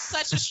like, that's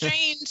such a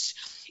strange,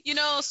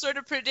 sort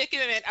of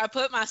predicament I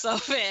put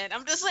myself in.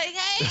 I'm just like,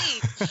 hey,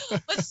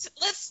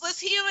 let's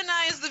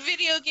humanize the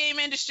video game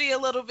industry a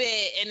little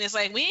bit. And it's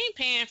like, we ain't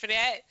paying for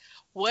that.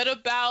 What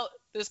about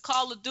this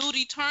Call of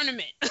Duty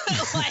tournament?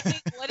 Like,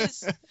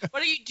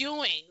 what are you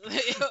doing?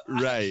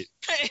 Right.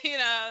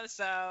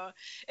 So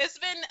it's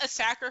been a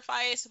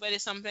sacrifice, but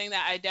it's something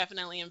that I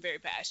definitely am very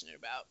passionate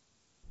about.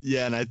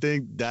 Yeah, and I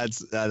think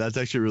that's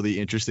actually a really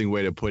interesting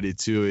way to put it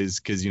too, is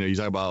because you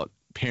talk about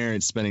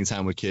parents spending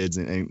time with kids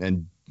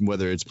and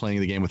whether it's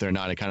playing the game with her or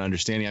not, and kind of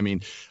understanding. I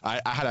mean,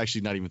 I had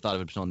actually not even thought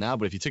of it until now,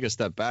 but if you take a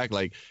step back,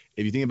 like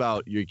if you think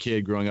about your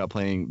kid growing up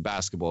playing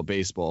basketball,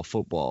 baseball,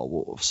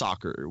 football,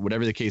 soccer,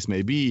 whatever the case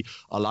may be,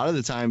 a lot of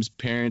the times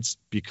parents,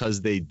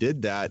 because they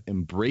did that,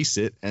 embrace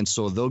it. And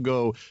so they'll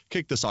go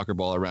kick the soccer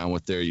ball around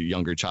with their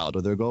younger child,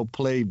 or they'll go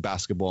play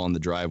basketball in the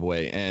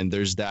driveway. And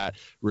there's that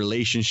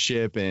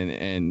relationship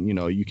and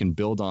you can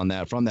build on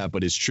that from that.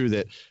 But it's true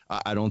that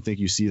I don't think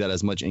you see that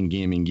as much in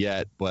gaming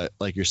yet. But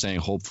like you're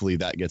saying, hopefully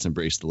that gets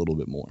embraced a little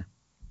bit more.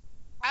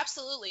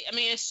 Absolutely. I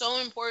mean, it's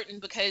so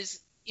important because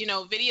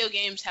video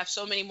games have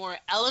so many more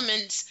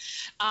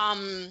elements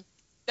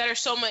that are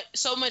so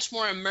much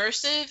more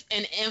immersive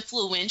and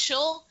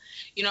influential.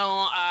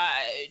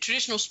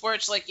 Traditional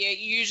sports, like you're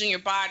using your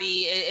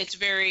body, it's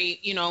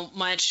very,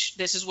 much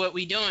this is what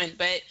we're doing.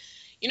 But,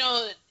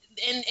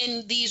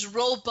 in these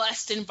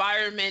robust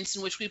environments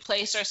in which we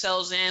place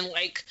ourselves in,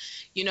 like,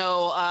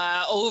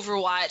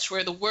 Overwatch,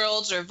 where the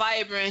worlds are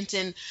vibrant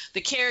and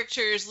the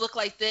characters look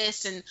like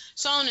this and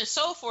so on and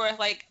so forth,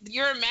 like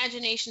your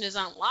imagination is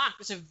unlocked.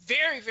 It's a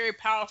very, very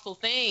powerful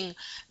thing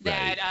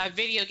that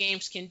video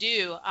games can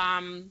do.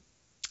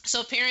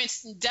 So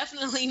parents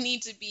definitely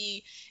need to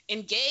be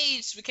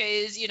engaged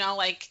because, you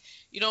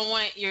don't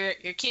want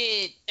your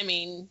kid, I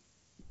mean,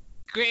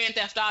 Grand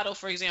Theft Auto,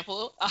 for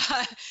example,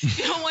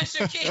 you don't want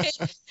your kid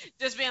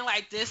just being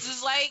like, this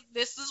is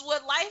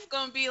what life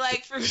gonna be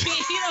like for me.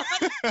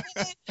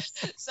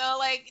 So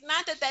like,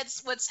 not that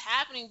that's what's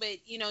happening, but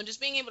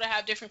just being able to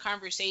have different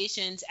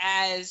conversations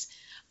as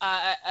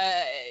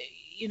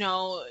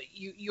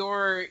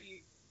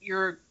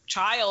your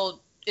child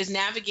is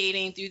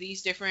navigating through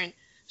these different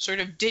sort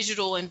of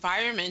digital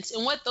environments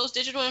and what those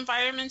digital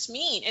environments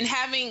mean, and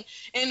having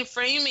and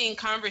framing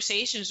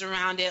conversations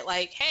around it,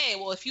 like, hey,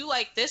 well, if you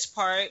like this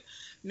part,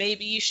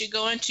 maybe you should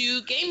go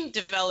into game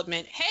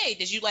development. Hey,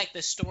 did you like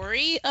the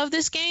story of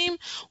this game?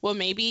 Well,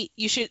 maybe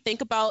you should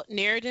think about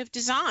narrative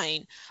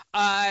design.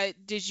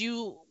 Did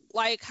you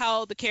like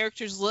how the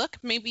characters look?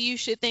 Maybe you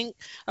should think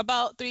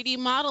about 3D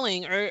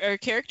modeling or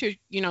character,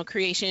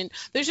 creation.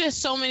 There's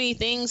just so many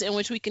things in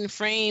which we can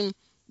frame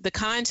the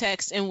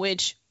context in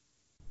which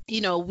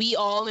we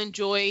all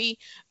enjoy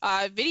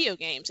video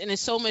games, and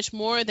it's so much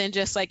more than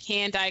just like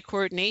hand-eye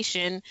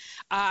coordination.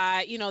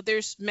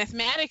 There's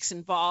mathematics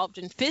involved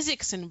and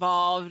physics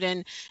involved,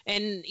 and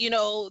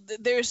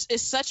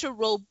it's such a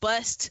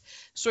robust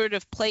sort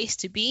of place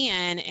to be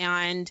in,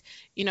 and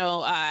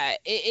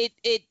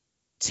it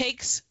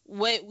takes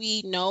what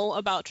we know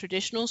about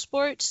traditional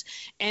sports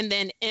and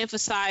then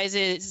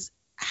emphasizes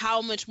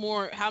how much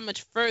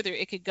further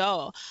it could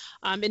go.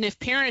 And if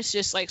parents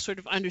just like sort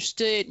of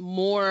understood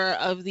more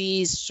of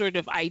these sort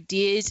of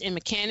ideas and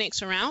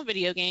mechanics around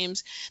video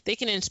games, they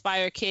can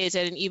inspire kids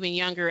at an even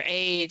younger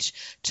age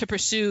to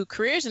pursue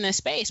careers in this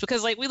space.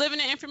 Because like we live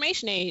in an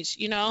information age,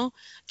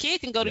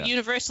 kid can go to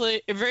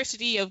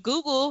University of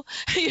Google,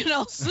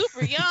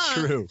 super young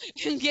True.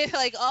 and get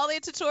like all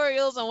their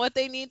tutorials on what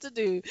they need to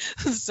do.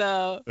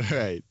 So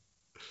right.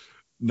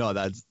 No,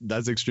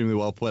 that's extremely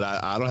well put.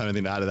 I don't have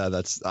anything to add to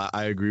that.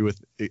 I agree with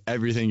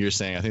everything you're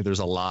saying. I think there's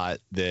a lot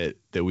that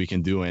we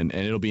can do, and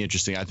it'll be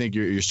interesting. I think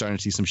you're starting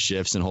to see some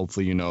shifts, and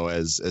hopefully,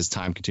 as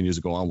time continues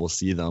to go on, we'll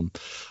see them.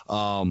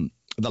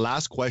 The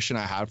last question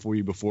I had for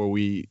you before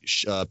we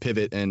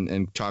pivot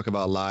and talk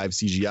about live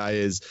CGI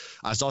is,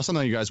 I saw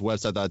something on your guys'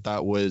 website that I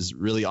thought was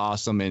really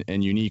awesome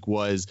and unique,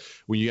 was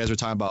when you guys were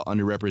talking about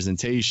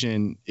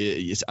underrepresentation.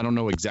 I don't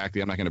know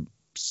exactly. I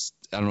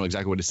don't know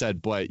exactly what it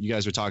said, but you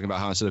guys were talking about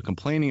how instead of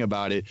complaining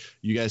about it,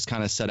 you guys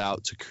kind of set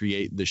out to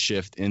create the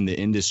shift in the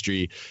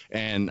industry.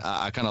 And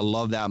I kind of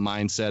love that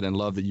mindset and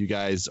love that you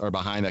guys are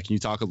behind that. Can you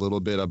talk a little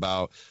bit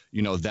about,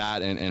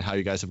 that and how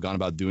you guys have gone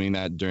about doing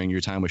that during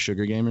your time with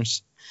Sugar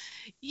Gamers?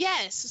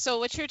 Yes. So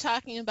what you're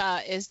talking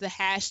about is the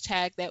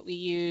hashtag that we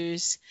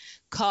use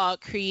called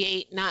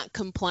Create Not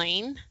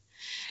Complain.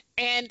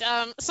 And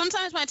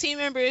sometimes my team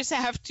members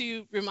have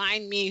to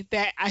remind me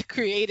that I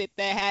created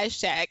the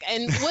hashtag.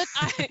 And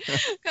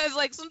because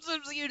like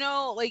sometimes,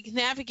 like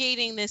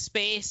navigating this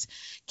space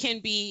can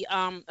be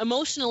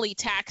emotionally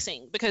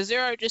taxing, because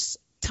there are just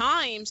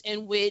times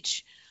in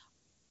which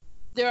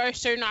there are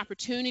certain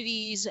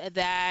opportunities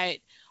that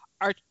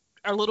are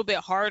a little bit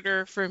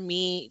harder for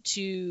me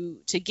to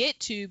get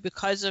to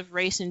because of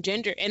race and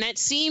gender. And that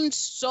seems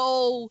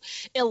so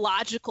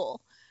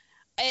illogical.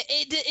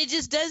 It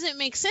just doesn't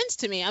make sense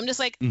to me. I'm just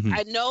like,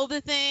 I know the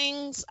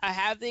things, I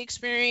have the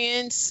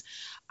experience,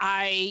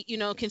 I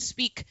can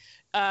speak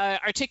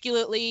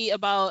articulately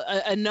about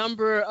a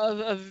number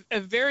of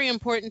very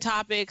important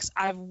topics.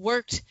 I've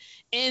worked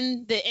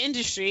in the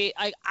industry.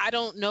 I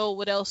don't know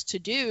what else to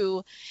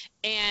do,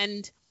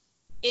 and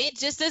it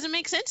just doesn't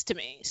make sense to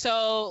me.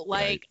 So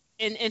like,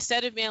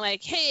 instead of being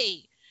like,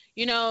 hey,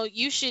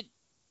 you should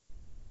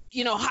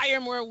hire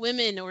more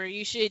women, or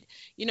you should,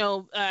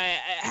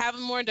 have a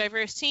more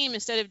diverse team.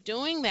 Instead of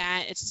doing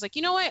that, it's just like,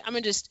 you know what? I'm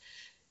going to just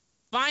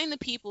find the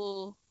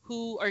people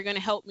who are going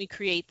to help me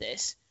create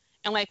this.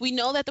 And like, we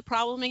know that the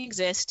problem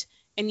exists.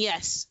 And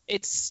yes,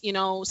 it's,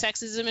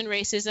 sexism and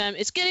racism.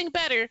 It's getting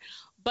better,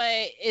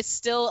 but it's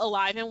still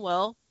alive and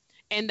well.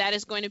 And that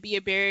is going to be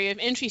a barrier of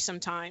entry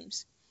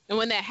sometimes. And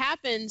when that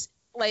happens,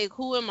 like,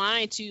 who am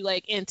I to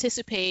like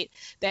anticipate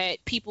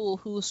that people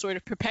who sort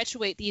of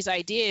perpetuate these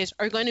ideas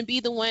are going to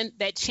be the one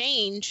that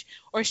change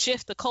or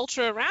shift the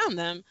culture around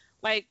them?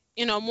 Like,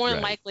 more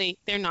than likely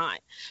they're not.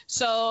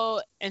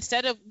 So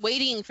instead of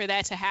waiting for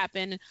that to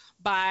happen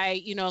by,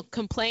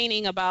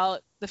 complaining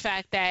about the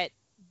fact that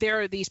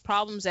there are these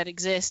problems that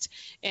exist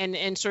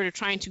and sort of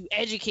trying to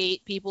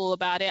educate people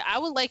about it, I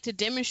would like to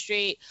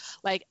demonstrate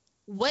like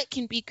what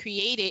can be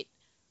created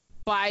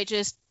by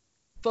just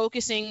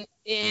focusing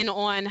in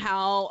on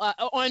how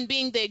on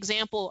being the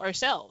example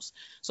ourselves.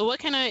 So what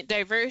can a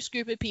diverse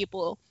group of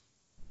people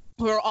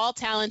who are all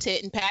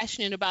talented and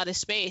passionate about a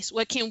space,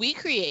 what can we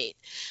create?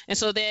 And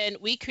so then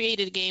we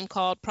created a game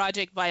called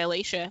Project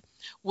Violation,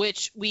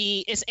 which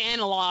is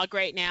analog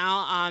right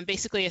now.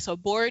 Basically, it's a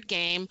board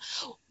game,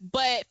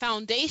 but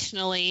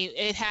foundationally,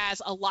 it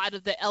has a lot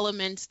of the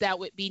elements that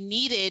would be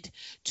needed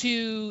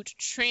to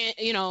translate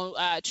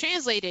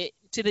it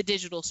to the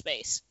digital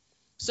space.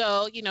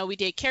 So, we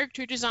did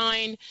character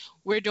design,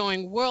 we're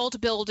doing world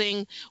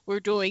building,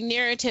 we're doing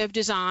narrative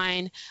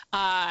design,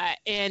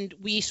 and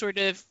we sort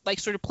of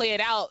play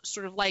it out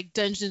sort of like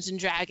Dungeons and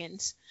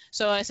Dragons.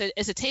 So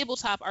it's a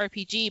tabletop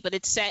RPG, but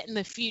it's set in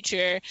the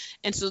future.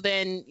 And so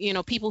then,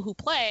 people who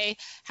play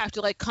have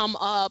to like come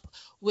up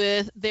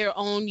with their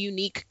own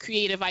unique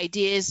creative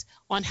ideas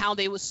on how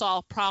they would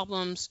solve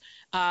problems.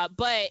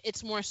 But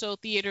it's more so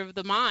theater of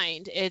the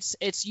mind.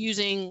 It's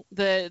using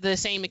the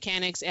same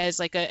mechanics as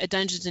like a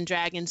Dungeons and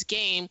Dragons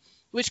game,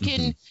 which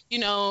can,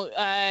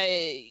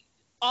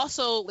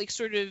 also like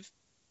sort of,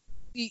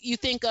 you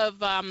think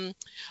of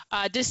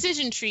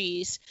decision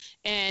trees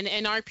and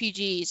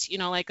RPGs,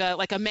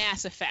 like a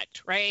Mass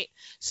Effect, right?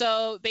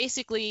 So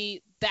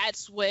basically,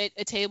 that's what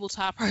a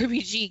tabletop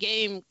RPG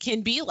game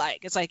can be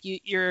like. It's like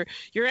you're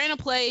in a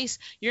place,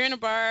 you're in a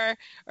bar,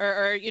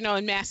 or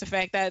in Mass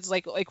Effect, that's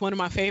like one of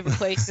my favorite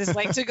places,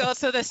 like to go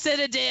to the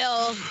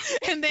Citadel,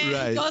 and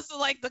then go to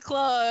like the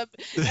club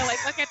and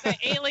like look at the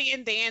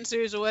alien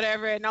dancers or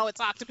whatever, and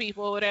talk to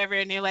people or whatever,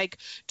 and they're like,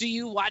 do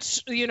you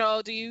watch, do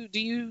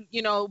you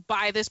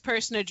buy this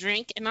person a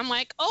drink? And I'm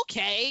like,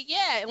 okay,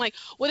 yeah. And like,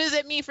 what does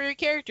that mean for your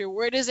character?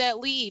 Where does that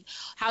lead?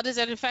 How does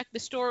that affect the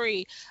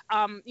story?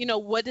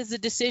 What does the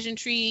decision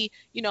tree,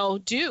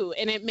 do?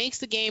 And it makes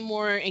the game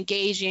more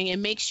engaging. It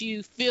makes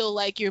you feel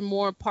like you're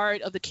more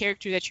part of the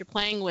character that you're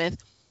playing with.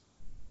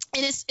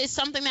 And it's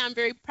something that I'm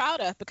very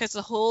proud of, because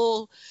the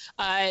whole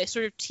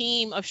sort of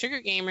team of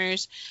Sugar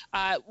Gamers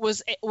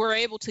were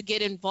able to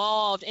get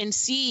involved and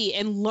see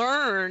and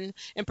learn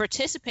and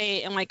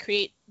participate and like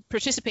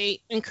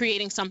participate in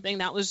creating something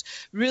that was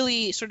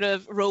really sort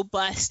of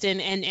robust and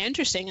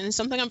interesting, and it's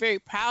something I'm very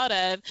proud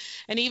of.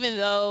 And even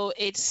though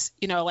it's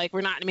like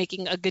we're not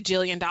making a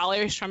gajillion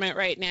dollars from it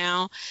right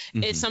now,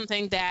 it's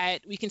something that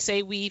we can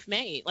say we've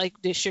made.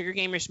 Like, did Sugar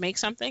Gamers make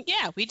something?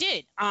 Yeah, we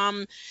did.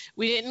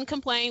 We didn't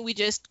complain, we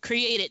just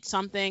created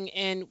something,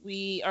 and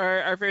we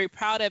are very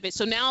proud of it.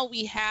 So now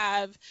we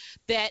have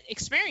that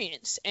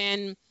experience.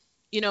 And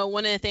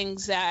one of the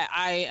things that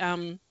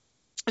I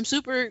I'm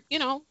super,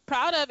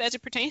 proud of as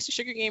it pertains to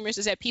Sugar Gamers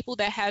is that people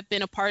that have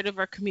been a part of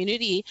our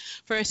community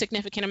for a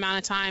significant amount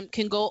of time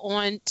can go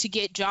on to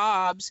get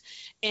jobs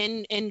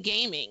in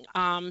gaming.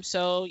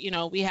 So,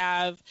 we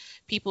have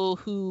people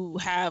who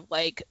have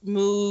like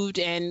moved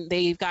and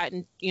they've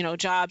gotten,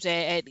 jobs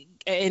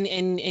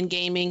in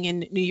gaming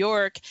in New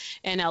York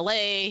and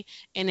LA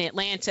and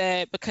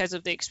Atlanta because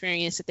of the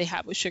experience that they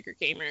have with Sugar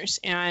Gamers.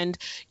 And,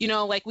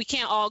 like we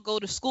can't all go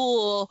to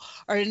school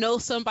or know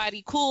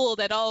somebody cool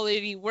that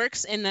already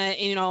works in a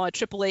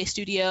AAA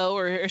studio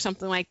or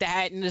something like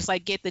that and just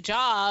like get the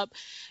job.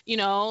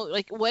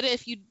 Like what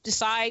if you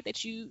decide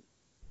that you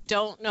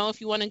don't know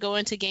if you want to go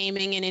into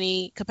gaming in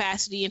any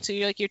capacity until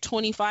you're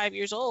 25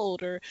 years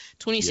old or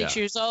 26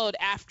 years old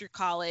after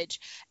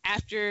college,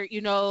 after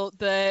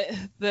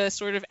the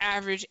sort of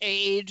average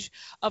age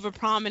of a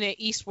prominent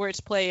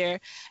esports player,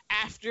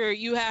 after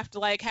you have to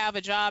like have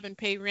a job and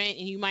pay rent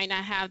and you might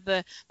not have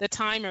the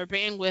time or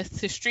bandwidth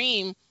to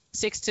stream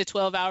 6 to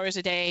 12 hours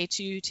a day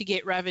to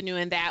get revenue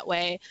in that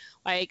way.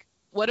 Like,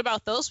 what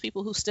about those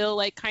people who still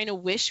like kind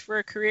of wish for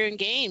a career in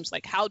games?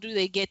 Like, how do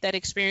they get that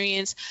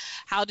experience?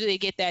 How do they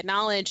get that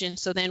knowledge? And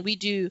so then we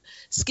do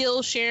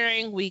skill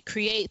sharing. We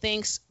create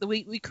things.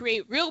 We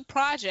create real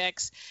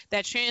projects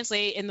that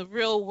translate in the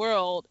real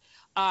world.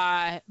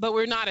 But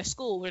we're not a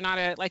school. We're not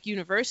a like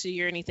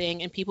university or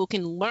anything. And people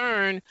can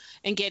learn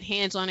and get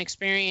hands-on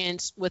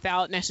experience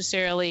without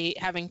necessarily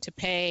having to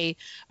pay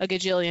a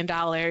gajillion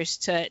dollars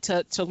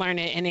to learn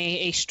it in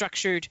a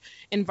structured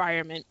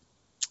environment.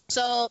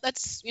 So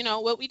that's,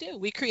 what we do.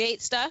 We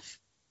create stuff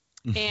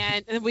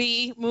and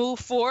we move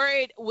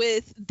forward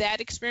with that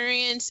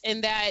experience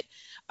and that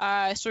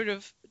sort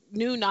of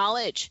new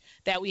knowledge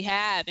that we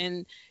have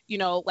and,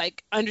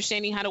 like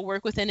understanding how to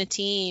work within a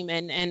team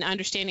and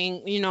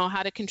understanding,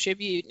 how to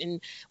contribute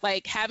and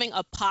like having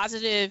a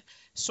positive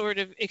sort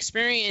of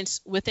experience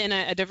within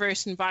a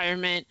diverse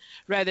environment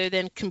rather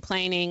than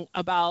complaining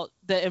about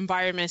the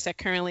environments that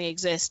currently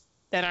exist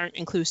that aren't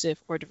inclusive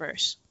or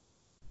diverse.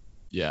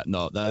 Yeah,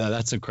 no,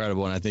 that's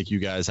incredible. And I think you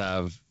guys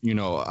have,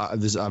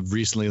 I've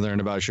recently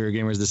learned about Sugar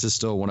Gamers. This is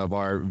still one of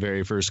our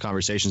very first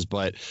conversations,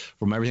 but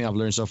from everything I've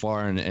learned so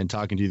far and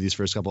talking to you these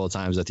first couple of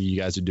times, I think you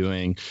guys are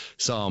doing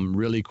some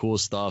really cool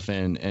stuff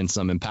and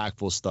some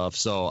impactful stuff.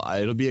 So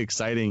it'll be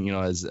exciting,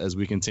 as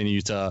we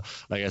continue to,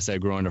 like I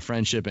said, grow into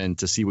friendship and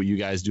to see what you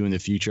guys do in the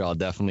future. I'll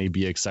definitely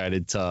be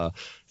excited to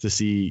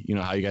see,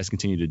 how you guys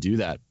continue to do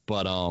that.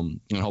 But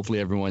hopefully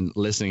everyone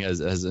listening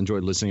has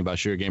enjoyed listening about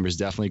Sugar Gamers.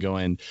 Definitely go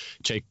and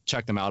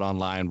check them out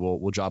online.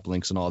 We'll drop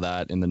links and all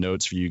that in the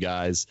notes for you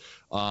guys.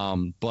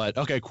 But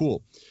okay,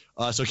 cool.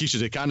 So Keisha,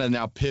 to kind of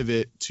now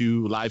pivot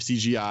to live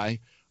CGI,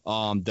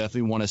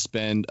 definitely want to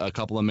spend a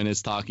couple of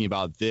minutes talking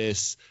about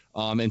this.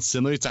 And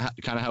similar to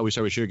kind of how we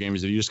started with Sugar Gamers,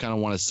 if you just kind of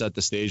want to set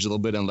the stage a little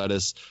bit and let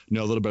us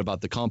know a little bit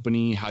about the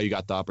company, how you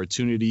got the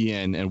opportunity,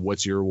 and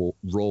what's your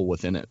role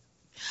within it.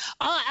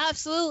 Oh,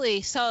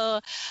 absolutely. So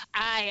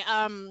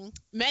I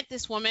met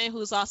this woman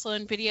who's also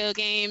in video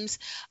games,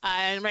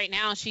 and right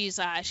now she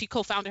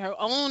co-founded her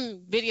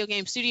own video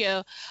game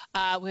studio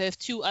with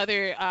two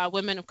other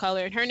women of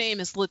color, and her name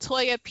is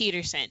Latoya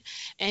Peterson,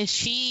 and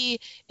she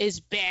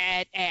is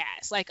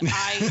badass. Like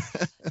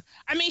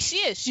I mean, she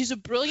is. She's a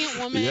brilliant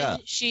woman. Yeah.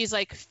 She's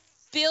like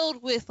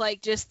filled with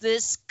like just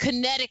this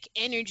kinetic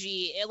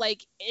energy,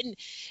 like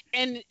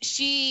and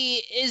she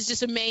is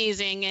just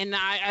amazing, and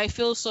I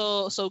feel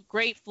so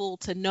grateful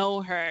to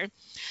know her.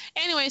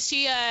 Anyway,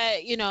 she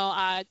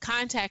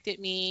contacted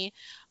me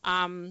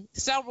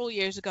several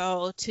years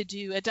ago to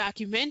do a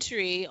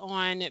documentary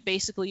on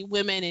basically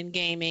women in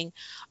gaming,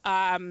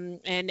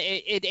 and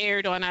it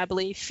aired on, I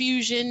believe,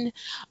 Fusion.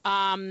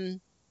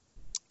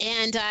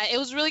 And it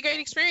was a really great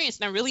experience,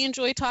 and I really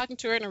enjoyed talking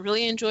to her, and I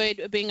really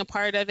enjoyed being a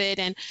part of it.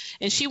 And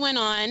she went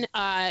on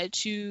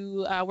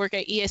to work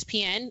at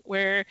ESPN,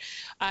 where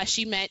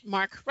she met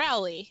Mark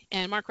Rowley.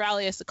 And Mark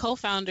Rowley is the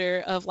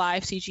co-founder of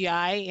Live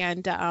CGI,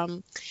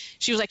 and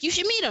she was like, "You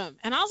should meet him."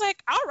 And I was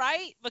like, "All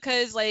right,"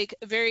 because like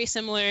very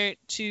similar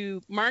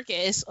to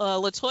Marcus,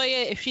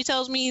 Latoya, if she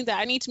tells me that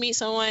I need to meet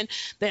someone,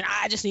 then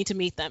I just need to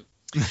meet them.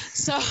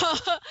 So,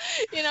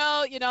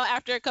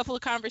 after a couple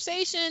of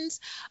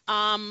conversations,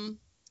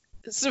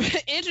 so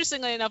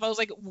interestingly enough, I was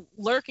like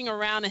lurking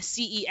around a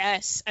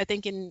CES, I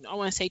think I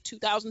want to say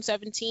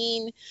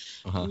 2017,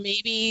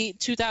 maybe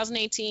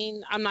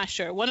 2018. I'm not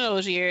sure, one of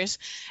those years.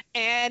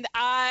 And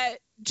I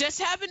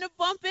just happened to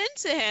bump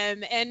into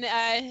him and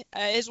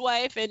his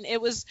wife. And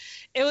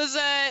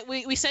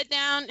we sat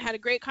down, had a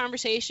great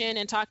conversation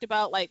and talked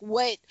about like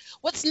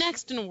what's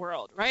next in the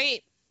world,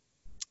 right?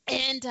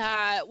 And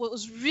what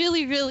was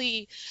really,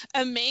 really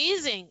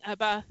amazing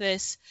about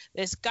this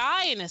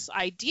guy and his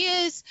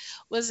ideas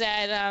was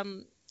that,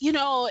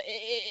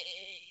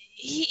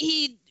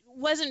 he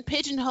wasn't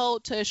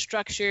pigeonholed to a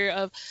structure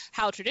of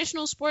how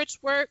traditional sports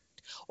worked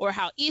or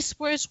how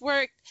esports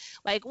worked.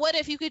 Like, what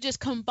if you could just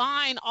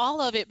combine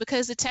all of it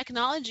because the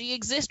technology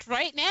exists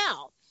right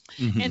now?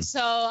 And so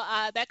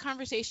that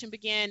conversation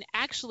began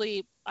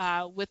actually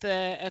with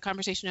a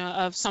conversation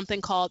of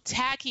something called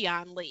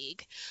Tachyon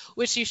League,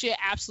 which you should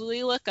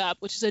absolutely look up,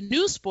 which is a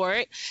new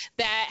sport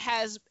that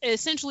has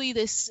essentially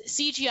this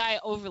CGI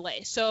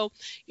overlay. So,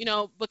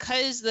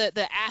 because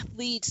the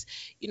athletes,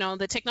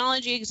 the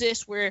technology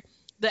exists where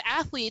the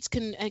athletes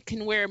can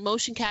wear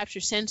motion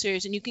capture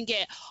sensors, and you can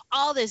get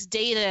all this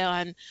data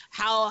on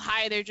how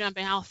high they're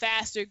jumping, how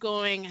fast they're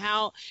going,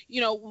 how,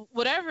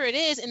 whatever it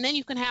is. And then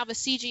you can have a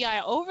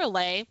CGI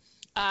overlay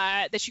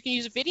that you can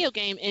use a video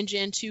game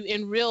engine to,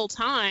 in real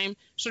time,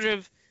 sort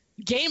of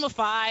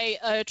gamify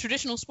a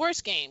traditional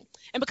sports game.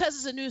 And because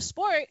it's a new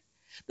sport,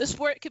 the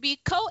sport could be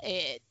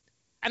co-ed.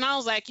 And I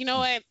was like, you know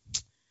what?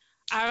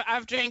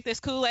 I've drank this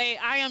Kool-Aid.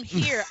 I am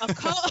here.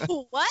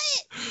 What?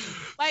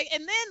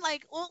 And then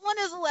when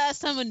is the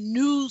last time a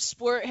new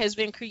sport has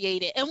been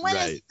created? And when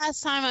is the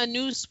last time a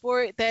new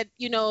sport that,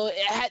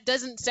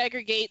 doesn't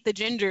segregate the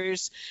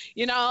genders,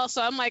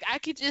 So I'm like, I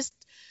could just,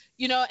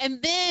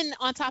 and then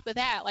on top of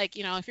that,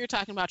 if you're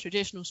talking about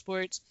traditional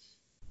sports,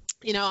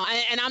 and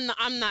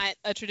I'm not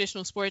a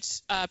traditional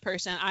sports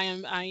person. I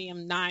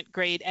am not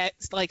great at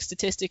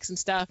statistics and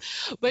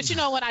stuff. But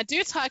when I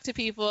do talk to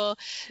people,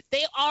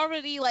 they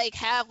already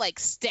have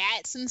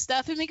stats and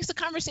stuff. It makes the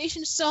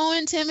conversation so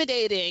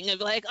intimidating. It'd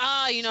be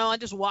I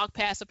just walk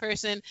past a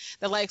person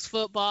that likes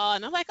football,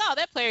 and I'm like, oh,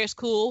 that player is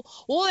cool.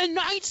 Well, in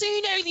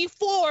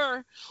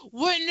 1984,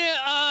 when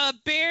the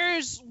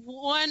Bears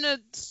won a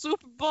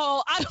Super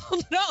Bowl, I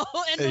don't know.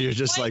 And you're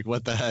just like,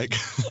 what the heck?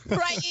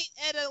 Right?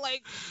 And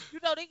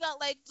they got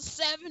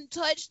 7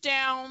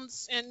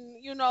 touchdowns and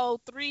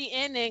 3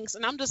 innings,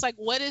 and I'm just like,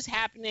 what is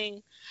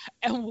happening?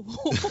 And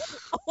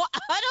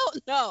I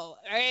don't know,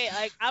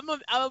 right? I'm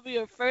gonna be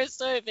a first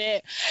to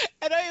admit,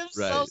 and I am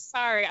so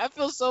sorry. I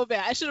feel so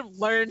bad. I should have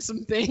learned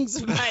some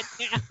things by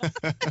now.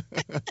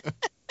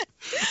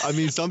 I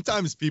mean,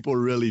 sometimes people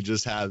really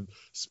just have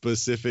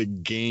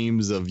specific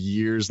games of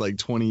years,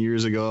 20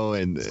 years ago,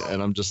 and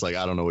I'm just like,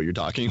 I don't know what you're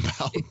talking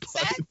about.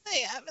 Exactly.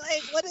 I'm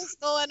like, what is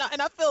going on?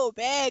 And I feel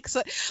bad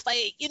because,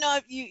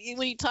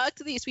 when you talk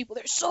to these people,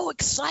 they're so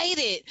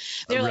excited.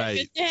 They're like,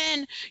 and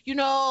then,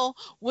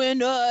 when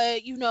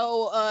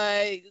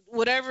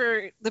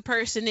whatever the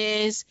person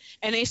is,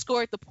 and they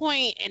scored the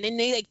point, and then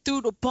they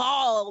threw the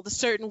ball a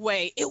certain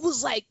way, it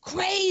was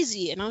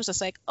crazy. And I was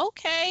just like,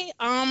 okay.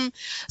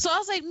 So I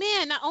was like, man,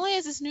 not only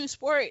is this new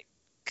sport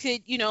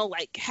could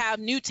have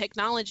new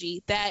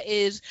technology that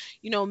is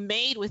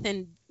made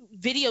within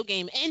video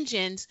game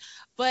engines,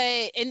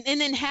 but and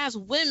then has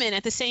women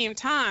at the same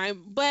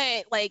time,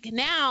 but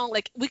now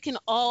we can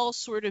all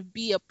sort of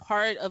be a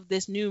part of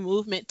this new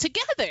movement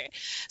together.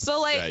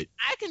 So I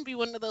can be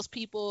one of those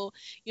people,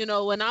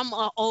 when I'm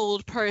an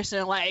old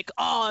person,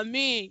 oh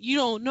man, you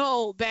don't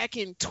know, back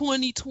in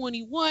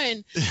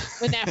 2021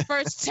 when that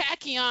first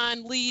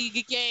Tachyon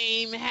League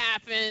game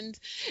happened,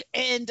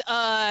 and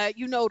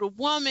the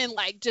woman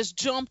just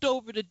jumped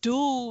over the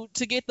dude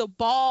to get the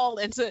ball,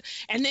 and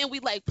then we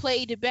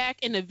played it back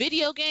in the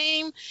video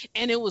game,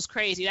 and it was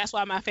crazy. That's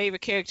why my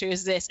favorite character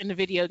is this in the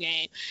video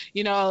game.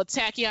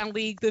 Tachyon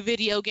League, the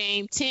video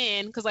game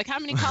 10, because how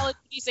many Call of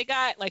Duties they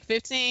got?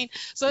 15.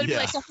 So it'd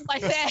be something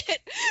like that.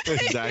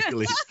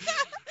 Exactly.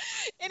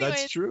 Anyways,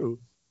 that's true.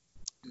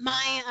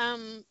 My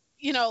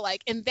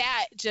and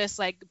that just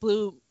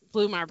blew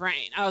my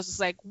brain. I was just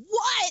like,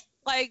 what?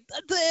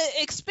 The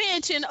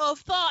expansion of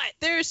thought.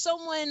 There's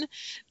someone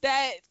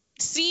that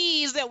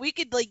sees that we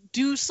could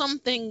do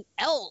something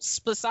else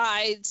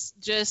besides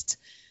just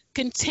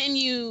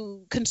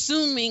continue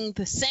consuming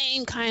the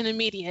same kind of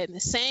media in the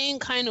same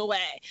kind of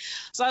way.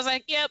 So I was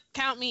like, yep,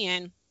 count me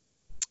in.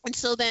 And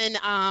so then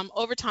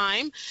over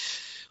time,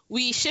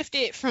 we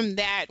shifted from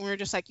that, and we were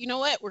just like, you know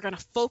what, we're going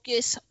to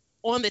focus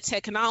on the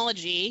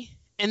technology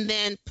and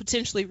then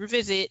potentially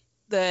revisit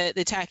the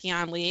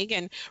Tachyon League.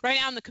 And right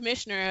now I'm the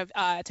commissioner of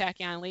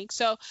Tachyon League.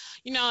 So,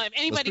 if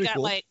anybody got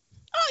cool.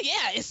 Oh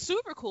yeah, it's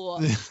super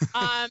cool.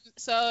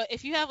 So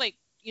if you have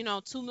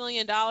 $2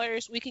 million,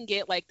 we can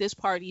get this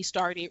party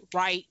started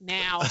right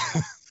now.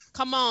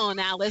 Come on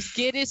now, let's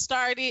get it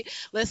started.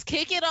 Let's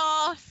kick it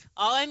off.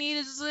 All I need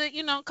is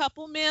a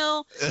couple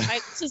mil.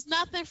 This is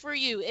nothing for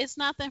you. It's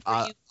nothing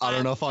for you. I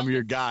don't know if I'm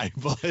your guy,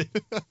 but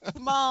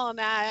come on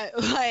now.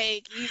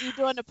 You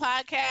doing the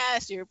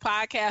podcast, your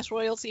podcast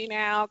royalty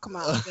now. Come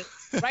on,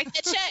 write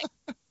that check.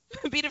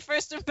 Be the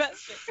first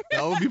investor.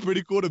 That would be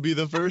pretty cool to be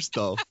the first,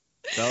 though.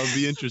 That would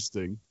be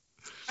interesting.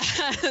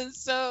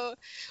 So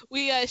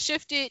we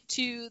shifted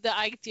to the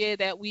idea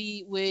that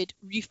we would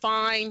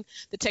refine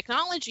the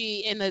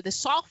technology and the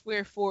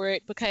software for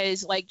it,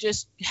 because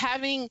just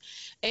having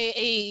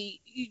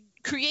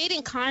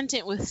creating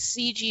content with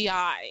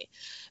CGI,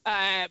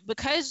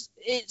 because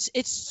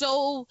it's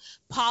so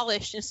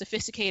polished and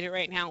sophisticated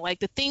right now.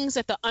 The things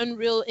that the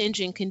Unreal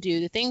Engine can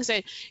do, the things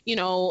that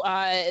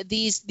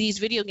these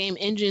video game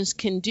engines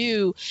can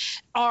do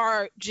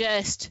are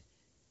just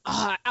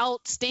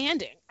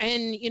outstanding.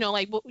 And,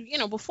 like,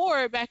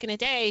 before, back in the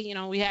day,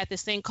 we had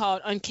this thing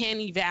called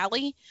Uncanny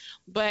Valley.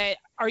 But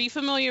are you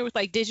familiar with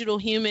like digital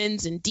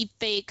humans and deep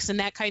fakes and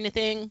that kind of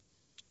thing?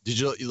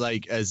 Digital,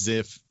 like as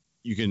if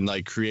you can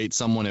like create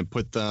someone and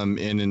put them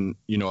in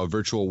a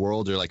virtual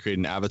world, or like create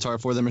an avatar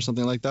for them or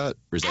something like that?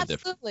 Or is that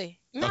different? Absolutely.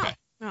 No. Okay.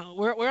 No,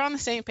 we're on the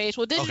same page.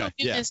 Well, digital Okay,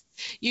 yeah. humans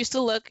used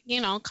to look,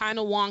 kind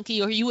of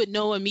wonky, or you would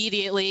know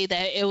immediately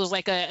that it was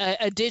like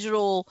a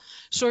digital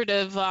sort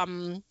of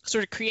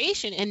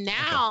creation. And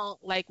now,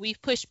 like,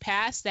 we've pushed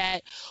past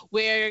that,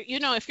 where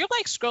if you're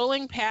like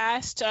scrolling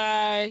past,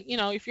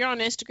 if you're on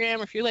Instagram,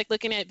 or if you're like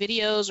looking at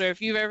videos, or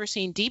if you've ever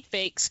seen deep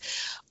fakes,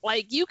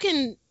 like you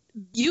can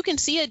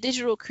see a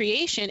digital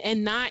creation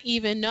and not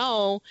even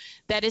know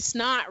that it's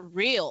not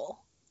real.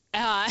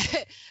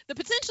 The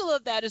potential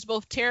of that is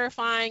both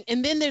terrifying,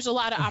 and then there's a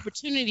lot of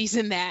opportunities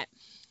in that.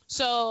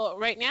 So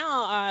right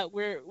now,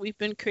 we've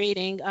been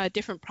creating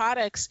different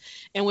products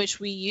in which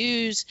we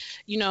use,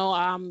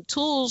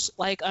 tools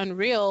like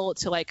Unreal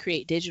to like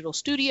create digital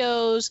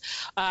studios,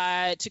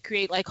 to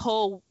create like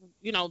whole,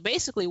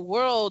 basically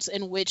worlds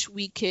in which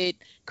we could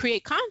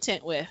create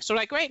content with. So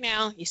like right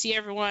now, you see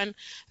everyone,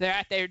 they're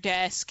at their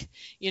desk,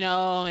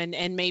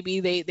 and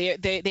maybe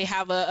they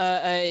have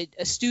a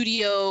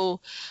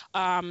studio,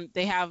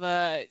 they have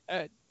a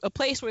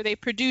place where they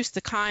produce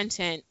the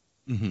content.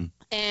 Mm-hmm.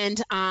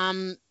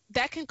 And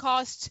that can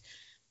cost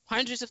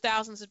hundreds of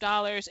thousands of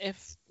dollars,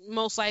 if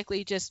most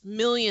likely just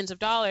millions of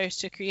dollars,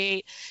 to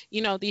create,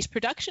 these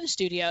production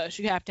studios.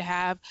 You have to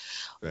have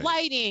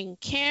lighting,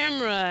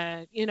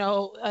 camera,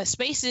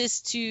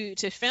 spaces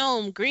to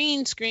film,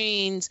 green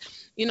screens,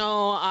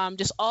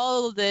 just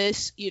all of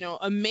this,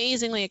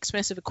 amazingly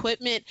expensive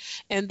equipment.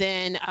 And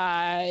then,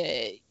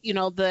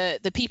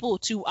 the people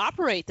to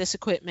operate this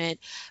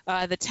equipment,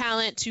 the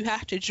talent to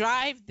have to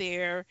drive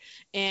there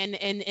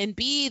and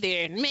be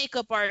there, and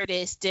makeup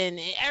artist,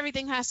 and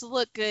everything has to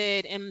look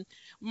good. And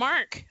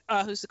Mark,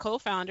 who's the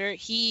co-founder,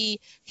 he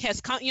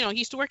has, he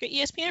used to work at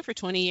ESPN for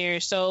 20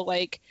 years. So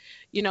like,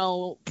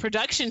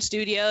 production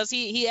studios,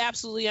 he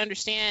absolutely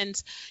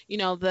understands,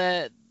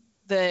 the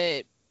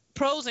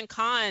pros and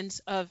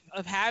cons of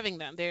having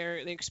them. They're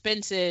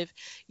expensive.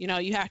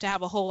 You have to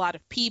have a whole lot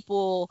of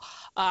people.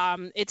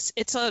 It's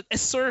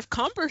sort of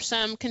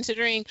cumbersome,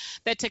 considering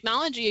that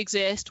technology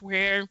exists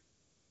where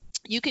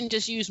you can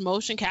just use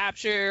motion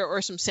capture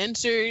or some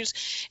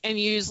sensors and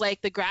use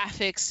like the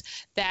graphics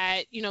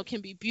that,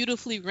 can be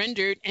beautifully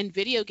rendered in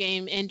video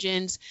game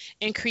engines,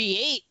 and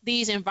create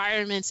these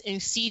environments in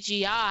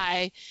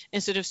CGI,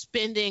 instead of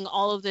spending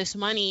all of this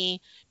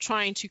money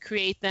trying to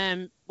create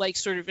them like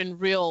sort of in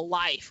real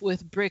life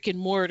with brick and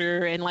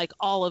mortar and like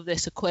all of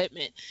this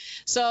equipment.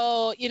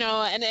 So,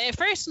 and at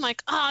first I'm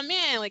like, oh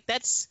man, like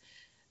that's,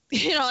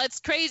 it's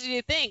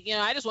crazy to think,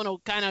 I just want to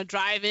kind of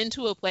drive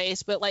into a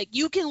place, but like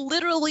you can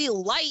literally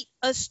light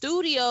a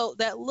studio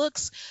that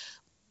looks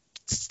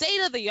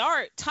state of the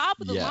art,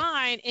 top of the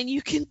line, and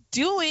you can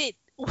do it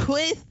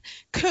with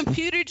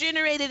computer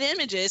generated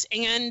images.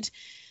 And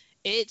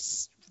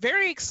it's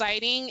very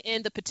exciting,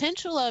 and the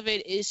potential of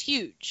it is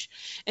huge.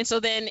 And so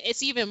then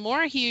it's even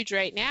more huge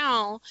right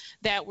now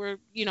that we're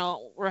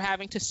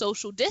having to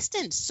social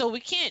distance. So we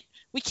can't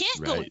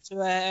go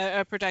into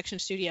a production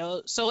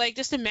studio. So like,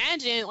 just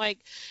imagine like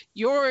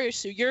your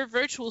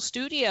virtual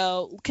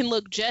studio can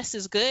look just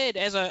as good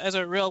as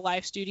a real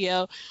life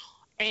studio,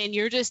 and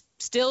you're just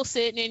still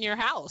sitting in your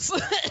house.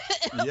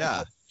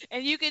 Yeah.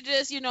 And you could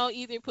just,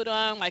 either put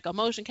on like a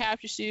motion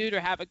capture suit, or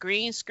have a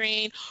green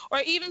screen,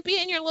 or even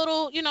be in your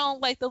little,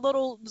 like the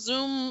little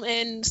Zoom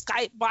and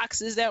Skype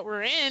boxes that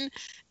we're in,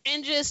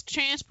 and just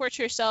transport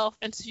yourself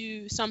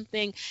into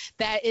something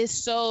that is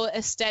so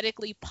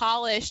aesthetically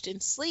polished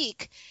and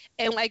sleek,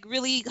 and like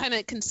really kind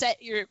of can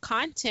set your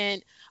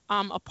content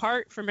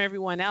apart from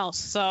everyone else.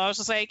 So I was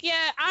just like,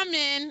 yeah, I'm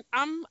in.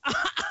 I'm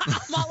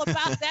all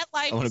about that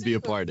life. I want to be a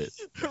part of it.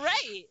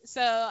 Right.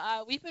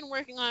 So we've been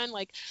working on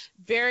like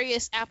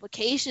various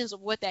applications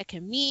of what that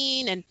can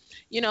mean, and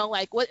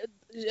like what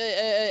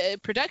a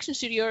production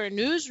studio or a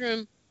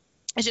newsroom.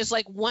 It's just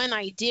like one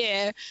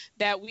idea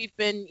that we've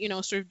been,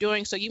 sort of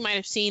doing. So you might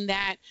have seen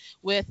that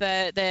with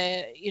the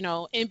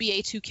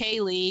NBA 2K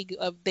League.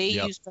 They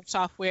used the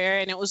software,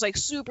 and it was like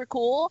super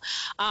cool.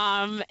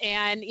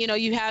 And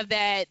you have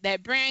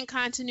that brand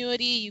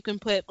continuity. You can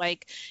put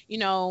like,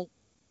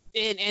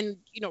 in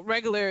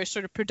regular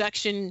sort of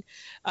production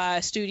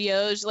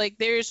studios, like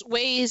there's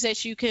ways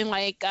that you can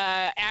like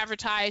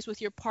advertise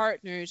with your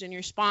partners and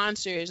your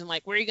sponsors, and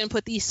like where you're going to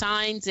put these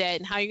signs at,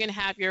 and how you're going to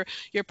have your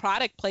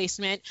product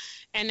placement.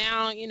 And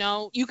now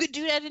you could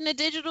do that in a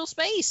digital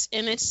space,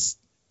 and it's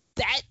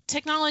that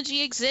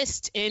technology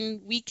exists, and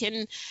we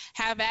can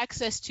have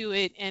access to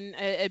it in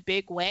a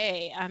big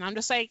way. And I'm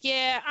just like,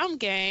 yeah, I'm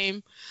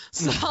game.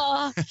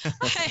 So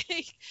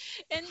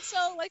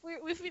like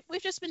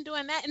we've just been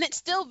doing that, and it's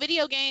still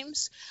video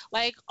games.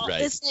 Like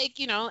it's like,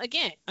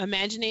 again,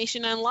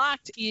 imagination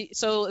unlocked.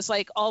 So it's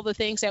like all the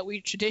things that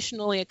we're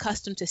traditionally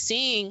accustomed to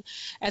seeing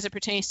as it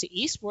pertains to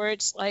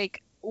esports,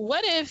 like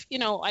what if,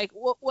 like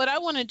what I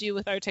want to do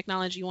with our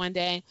technology one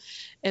day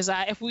is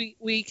if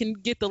we can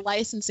get the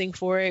licensing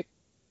for it.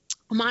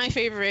 My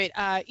favorite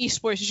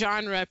esports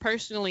genre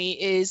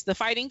personally is the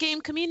fighting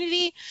game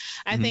community.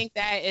 I think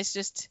that is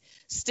just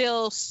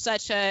still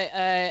such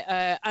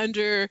a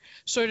under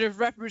sort of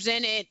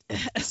represented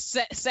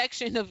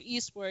section of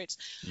esports.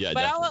 Yeah,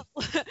 But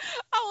definitely.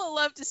 I would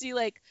love to see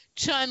like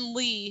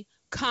Chun-Li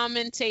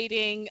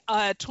commentating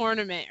a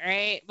tournament,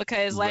 right?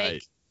 Because like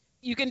Right.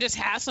 you can just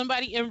have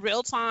somebody in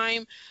real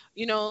time,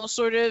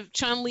 sort of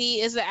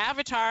Chun-Li is the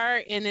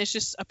avatar and it's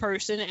just a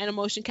person in a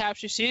motion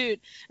capture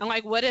suit. And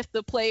like, what if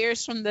the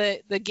players from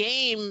the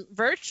game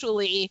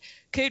virtually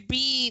could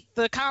be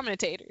the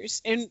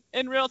commentators in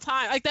real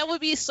time? Like that would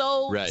be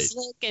so Right.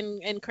 slick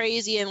and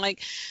crazy. And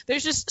like,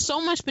 there's just so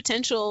much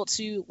potential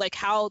to like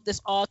how this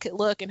all could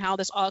look and how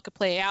this all could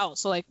play out.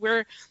 So like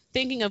we're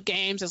thinking of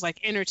games as like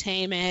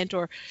entertainment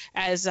or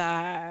as,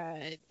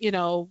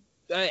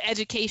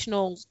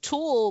 educational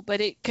tool,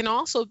 but it can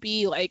also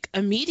be like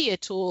a media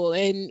tool,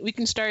 and we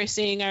can start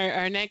seeing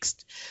our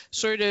next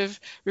sort of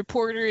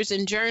reporters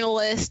and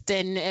journalists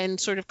and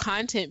sort of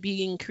content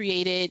being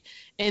created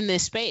in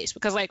this space.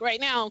 Because like right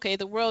now, okay,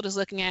 the world is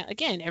looking at,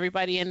 again,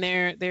 everybody in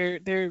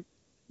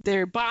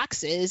their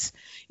boxes,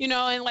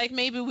 and like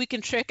maybe we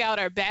can trick out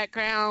our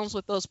backgrounds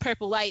with those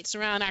purple lights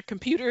around our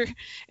computer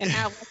and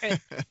have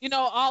like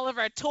all of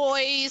our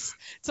toys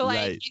to like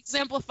Right.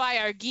 exemplify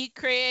our geek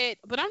cred.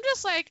 But I'm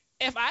just like,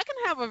 if I can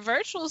have a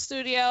virtual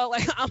studio,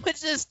 like I'm gonna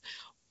just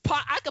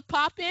I could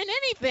pop in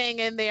anything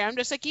in there. I'm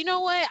just like, you know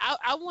what?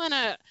 I want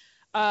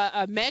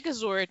a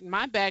Megazord in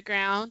my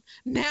background.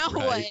 Now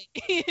what? Right.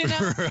 you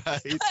know?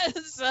 Right.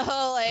 So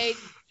like,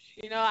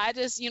 I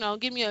just,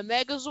 give me a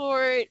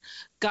Megazord,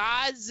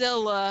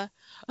 Godzilla,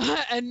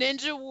 a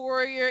Ninja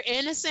Warrior,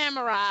 and a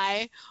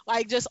Samurai,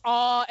 like just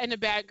all in the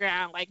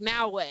background. Like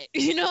now what?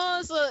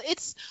 So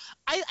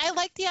I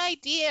like the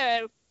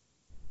idea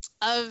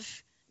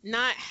of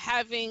not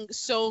having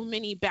so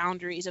many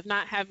boundaries, of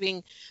not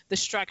having the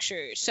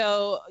structure.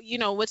 So,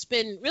 what's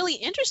been really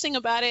interesting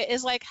about it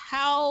is like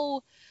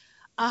how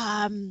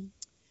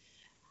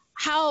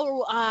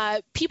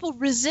people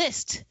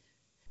resist,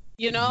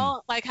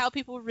 like how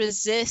people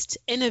resist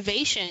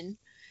innovation.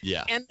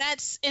 Yeah. And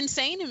that's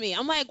insane to me.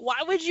 I'm like, why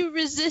would you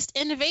resist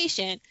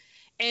innovation?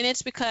 And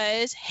it's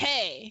because,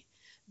 hey,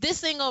 this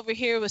thing over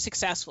here was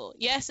successful.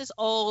 Yes, it's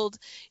old.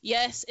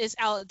 Yes, it's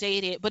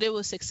outdated, but it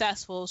was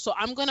successful. So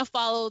I'm going to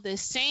follow the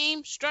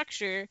same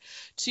structure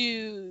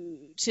to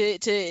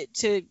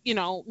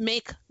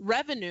make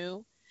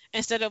revenue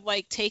instead of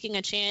like taking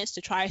a chance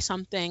to try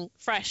something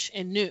fresh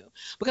and new,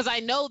 because I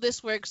know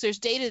this works. There's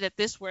data that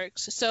this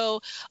works.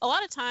 So a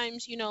lot of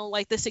times,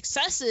 like the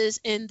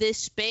successes in this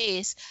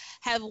space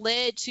have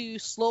led to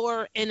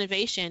slower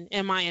innovation,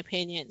 in my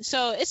opinion.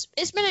 So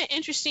it's been an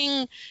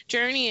interesting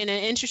journey and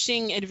an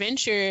interesting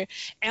adventure,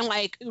 and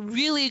like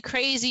really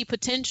crazy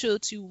potential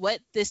to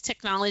what this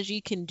technology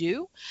can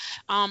do.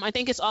 I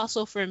think it's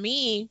also, for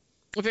me,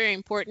 very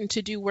important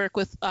to do work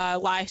with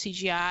live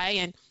CGI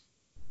and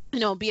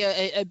be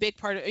a big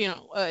part of,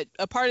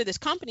 a part of this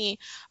company,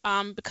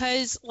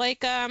 because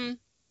like,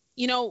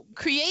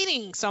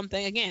 creating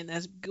something, again,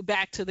 that's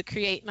back to the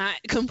create not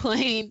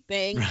complain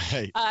thing.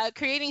 Right.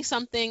 Creating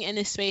something in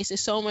this space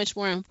is so much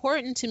more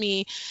important to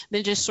me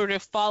than just sort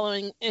of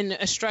following in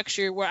a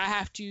structure where I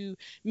have to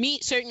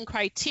meet certain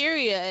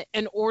criteria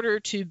in order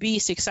to be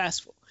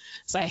successful.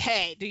 It's like,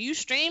 hey, do you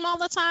stream all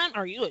the time?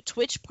 Are you a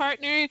Twitch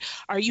partner?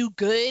 Are you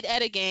good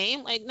at a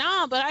game? Like,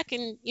 nah, but I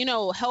can,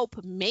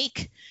 help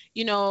make,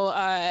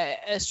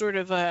 a sort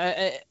of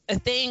a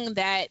thing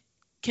that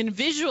can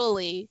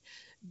visually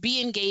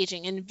be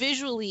engaging and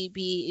visually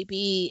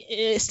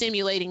be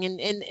stimulating.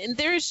 And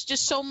there's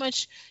just so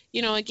much,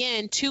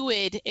 again, to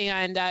it.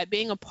 And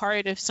being a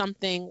part of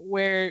something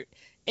where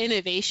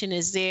innovation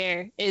is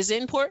there is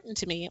important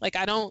to me. Like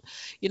I don't,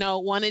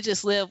 want to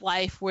just live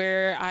life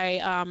where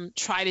I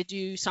try to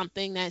do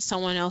something that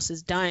someone else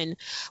has done.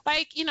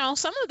 Like,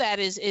 some of that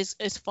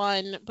is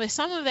fun, but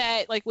some of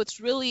that, like what's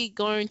really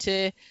going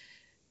to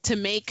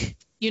make,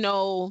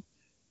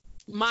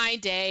 my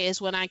day is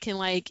when I can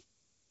like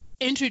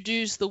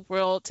introduce the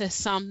world to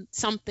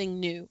something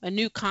new, a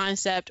new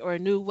concept or a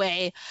new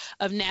way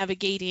of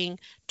navigating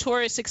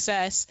towards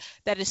success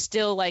that is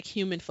still like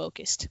human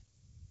focused.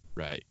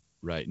 Right.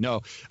 Right. No,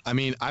 I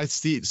mean, I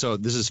see. So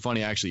this is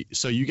funny, actually.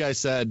 So you guys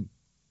said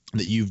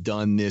that you've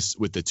done this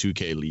with the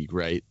 2K League,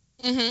 right?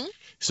 Mm-hmm.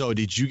 So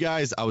did you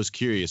guys, I was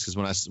curious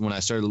because when I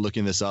started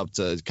looking this up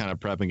to kind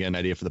of prep and get an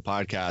idea for the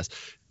podcast,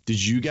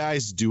 did you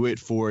guys do it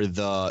for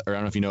the, or I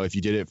don't know if you know, if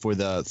you did it for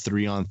the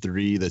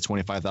 3-on-3, the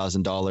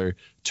 $25,000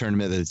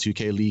 tournament that the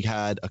 2K League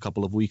had a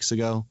couple of weeks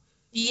ago?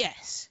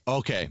 Yes.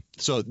 Okay,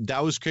 so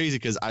that was crazy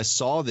because I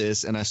saw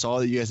this and I saw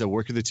that you guys had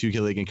worked with the 2K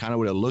League and kind of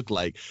what it looked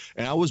like.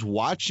 And I was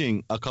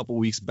watching a couple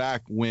weeks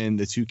back when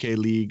the 2K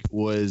League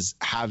was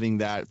having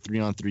that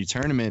 3-on-3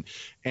 tournament,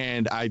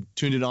 and I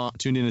tuned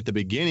in at the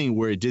beginning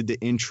where it did the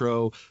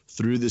intro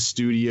through the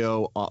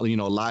studio,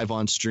 live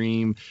on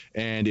stream,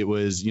 and it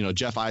was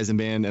Jeff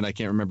Eisenband, and I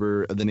can't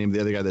remember the name of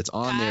the other guy that's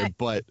on there,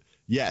 but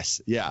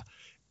yes, yeah.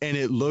 And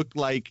it looked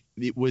like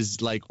it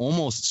was like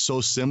almost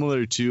so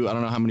similar to, I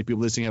don't know how many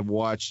people listening have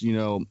watched,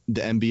 the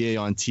NBA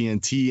on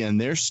TNT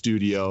and their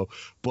studio,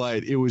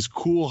 but it was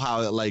cool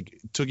how it like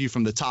took you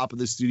from the top of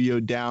the studio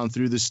down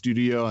through the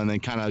studio and then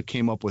kind of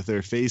came up with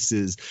their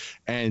faces.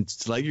 And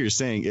like you're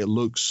saying, it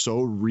looked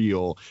so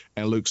real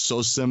and looked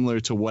so similar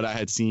to what I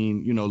had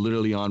seen,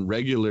 literally on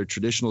regular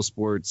traditional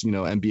sports,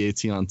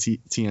 NBA on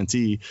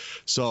TNT.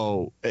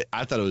 So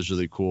I thought it was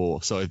really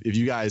cool. So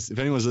if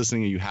anyone's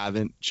listening and you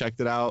haven't checked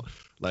it out,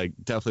 like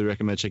definitely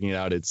recommend checking it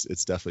out.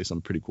 It's definitely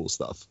some pretty cool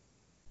stuff.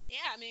 Yeah,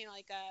 I mean,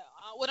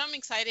 what I'm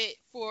excited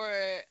for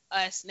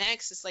us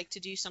next is like to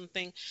do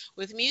something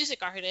with music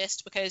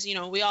artists, because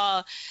we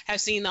all have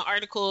seen the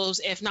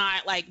articles, if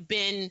not like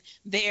been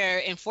there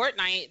in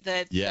Fortnite,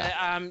 the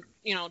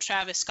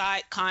Travis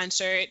Scott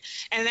concert,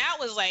 and that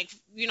was like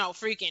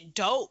freaking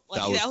dope.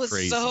 Like that was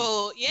crazy.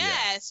 So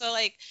so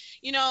like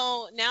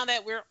now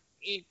that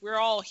we're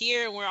all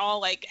here and we're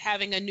all like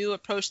having a new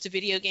approach to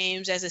video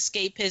games as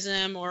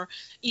escapism or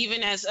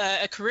even as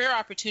a career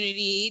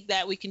opportunity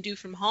that we can do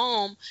from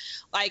home.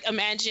 Like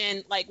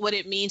imagine like what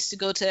it means to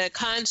go to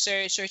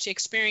concerts or to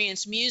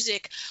experience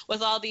music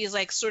with all these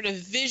like sort of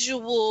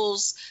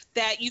visuals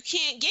that you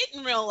can't get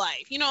in real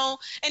life,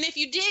 and if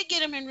you did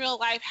get them in real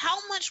life, how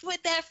much would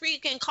that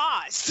freaking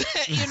cost,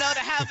 to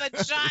have a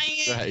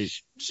giant right.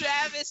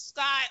 Travis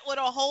Scott with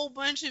a whole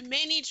bunch of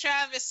mini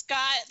Travis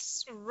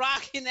Scotts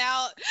rocking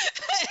out,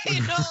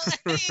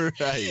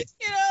 right.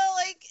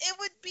 Like it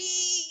would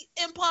be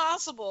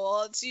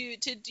impossible to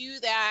do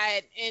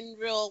that in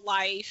real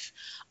life,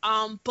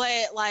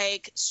 but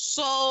like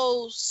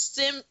so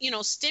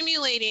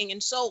stimulating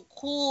and so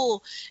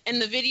cool in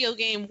the video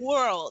game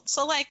world.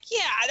 So like, yeah,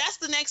 that's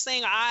the next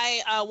thing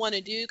I want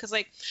to do, because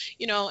like,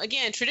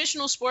 again,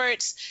 traditional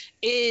sports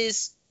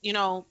is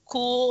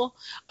cool,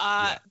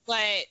 but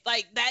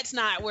like that's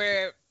not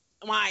where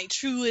my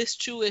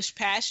truest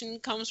passion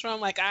comes from.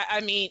 Like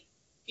I meet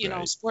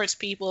right. sports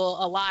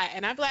people a lot,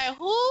 and I'd be like,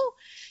 who,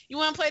 you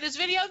want to play this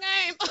video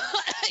game?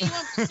 You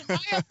want to play some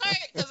Mario Kart?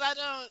 Because I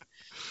don't.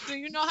 Do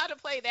you know how to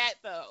play that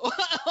though?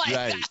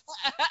 Right.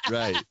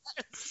 Right.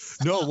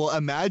 No, well,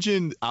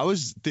 imagine I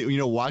was,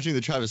 watching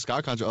the Travis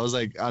Scott concert. I was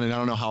like, I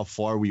don't know how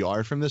far we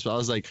are from this, but I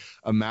was like,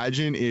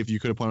 imagine if you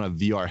could have put on a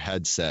VR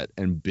headset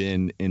and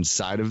been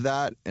inside of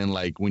that, and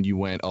like when you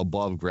went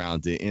above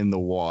ground to in the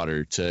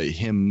water to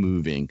him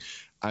moving.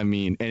 I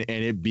mean, and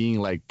it being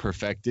like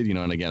perfected,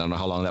 and again, I don't know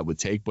how long that would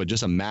take, but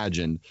just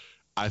imagine.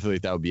 I feel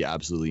like that would be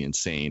absolutely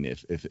insane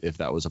if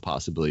that was a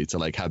possibility to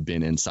like have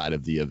been inside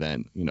of the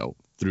event,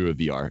 through a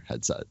VR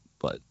headset.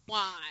 But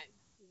Juan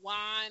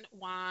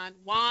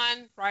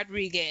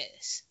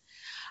Rodriguez.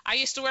 I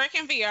used to work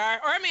in VR,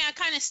 or I mean, I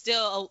kind of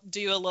still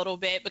do a little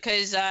bit,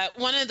 because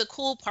one of the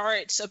cool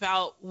parts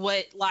about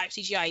what live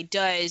CGI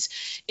does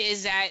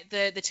is that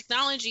the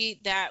technology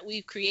that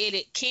we've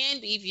created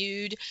can be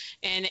viewed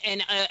and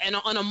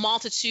on a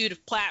multitude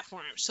of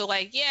platforms. So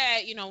like, yeah,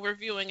 we're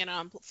viewing it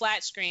on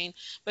flat screen,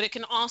 but it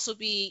can also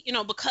be,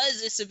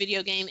 because it's a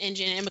video game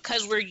engine and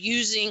because we're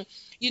using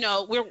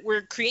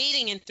we're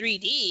creating in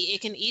 3D,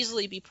 it can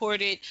easily be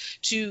ported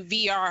to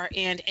VR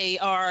and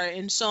AR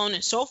and so on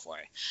and so forth.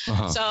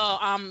 Uh-huh. So,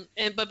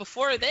 but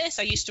before this,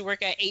 I used to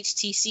work at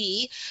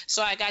HTC,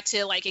 so I got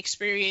to like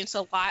experience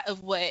a lot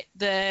of what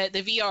the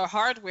VR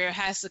hardware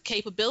has the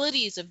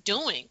capabilities of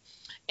doing.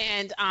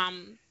 And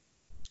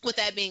with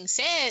that being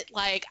said,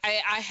 like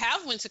I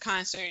have went to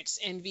concerts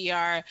in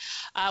VR.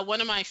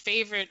 One of my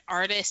favorite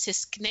artists,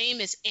 his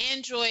name is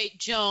Android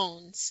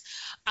Jones.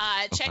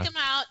 Check him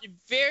out.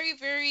 Very,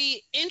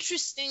 very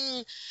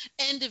interesting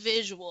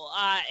individual.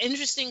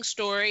 Interesting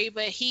story,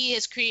 but he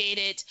has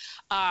created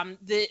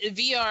the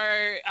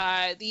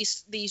VR,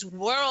 these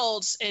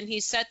worlds, and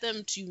he set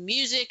them to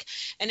music,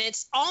 and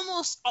it's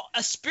almost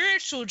a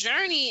spiritual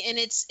journey, and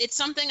it's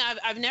something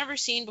I've never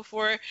seen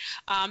before.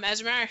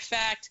 As a matter of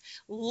fact,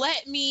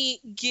 let me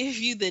give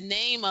you the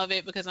name of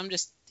it, because I'm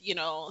just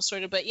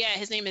sort of, but yeah,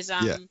 his name is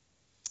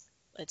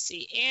let's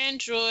see,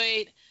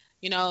 Android.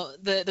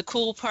 The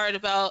cool part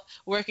about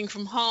working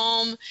from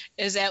home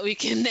is that we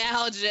can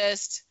now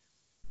just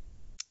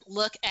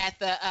look at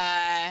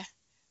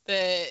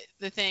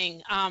the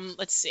thing.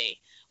 Let's see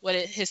what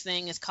his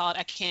thing is called.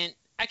 I can't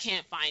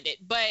find it,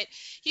 but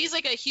he's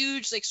like a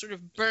huge, like sort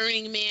of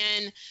Burning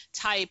Man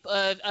type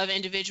of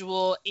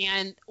individual.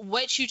 And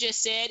what you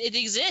just said, it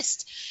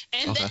exists.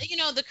 And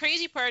the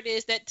crazy part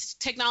is that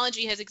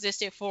technology has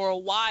existed for a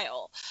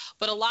while,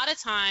 but a lot of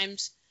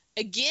times,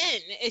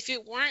 again, if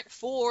it weren't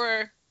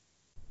for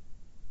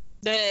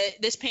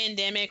this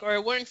pandemic, or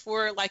it weren't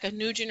for like a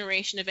new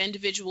generation of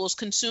individuals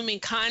consuming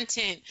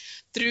content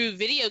through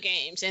video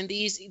games and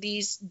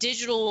these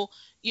digital,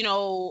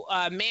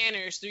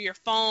 manners, through your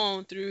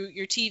phone, through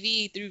your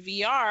TV, through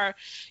VR,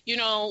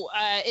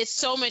 it's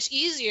so much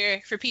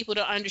easier for people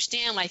to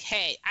understand, like,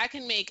 hey, I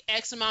can make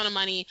X amount of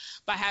money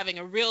by having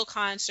a real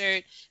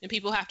concert, and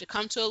people have to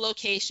come to a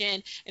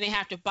location and they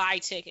have to buy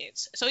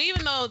tickets. So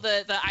even though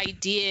the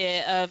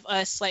idea of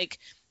us, like,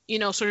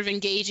 sort of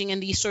engaging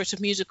in these sorts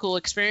of musical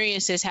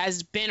experiences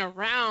has been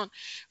around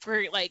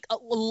for like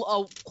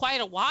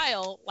quite a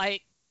while,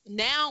 like,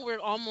 now we're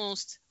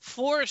almost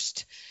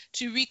forced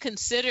to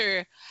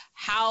reconsider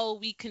how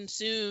we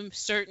consume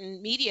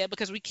certain media,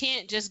 because we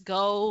can't just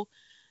go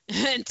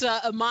into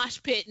a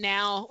mosh pit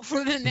now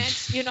for the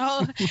next,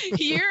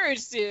 year or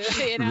two,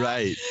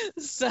 Right.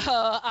 So,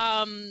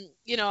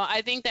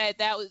 I think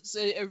that was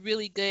a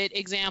really good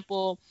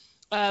example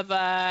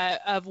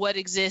of what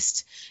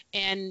exists,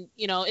 and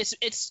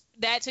it's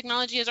that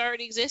technology has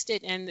already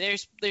existed, and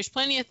there's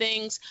plenty of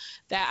things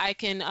that I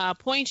can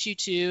point you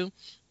to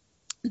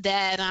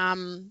that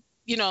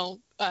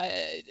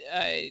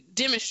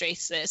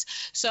demonstrates this.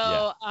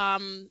 So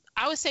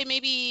I would say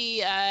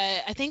maybe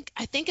I think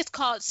it's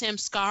called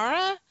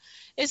Samskara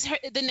is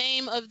the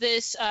name of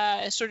this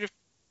sort of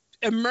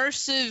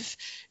immersive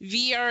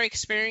VR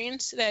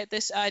experience that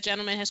this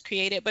gentleman has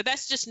created. But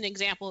that's just an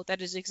example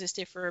that has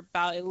existed for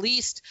about at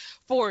least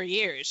 4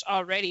 years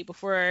already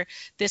before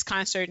this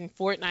concert in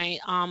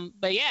Fortnite.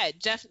 But yeah,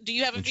 Jeff, do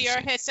you have a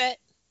VR headset?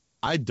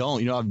 I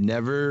don't. I've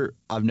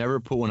never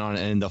put one on.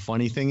 And the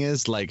funny thing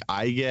is, like,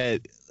 I'm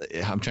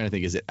trying to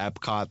think, is it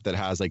Epcot that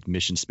has like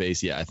Mission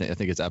Space? Yeah, I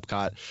think it's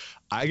Epcot.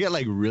 I get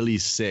like really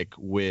sick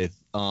with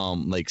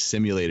like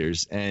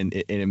simulators, and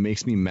it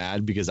makes me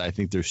mad because I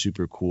think they're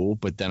super cool,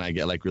 but then I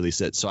get like really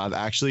sick. So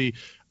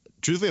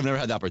truthfully, I've never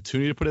had the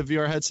opportunity to put a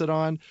VR headset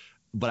on,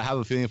 but I have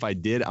a feeling if I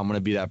did, I'm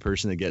gonna be that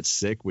person that gets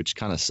sick, which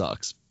kind of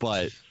sucks.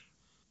 But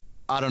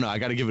I don't know. I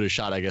got to give it a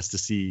shot, I guess, to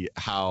see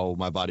how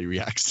my body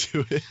reacts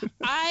to it.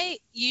 I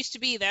used to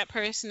be that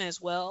person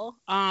as well.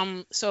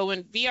 So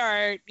when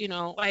VR,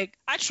 like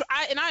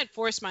I'd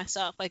force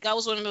myself. Like, I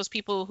was one of those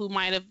people who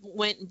might have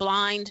went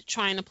blind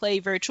trying to play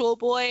Virtual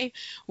Boy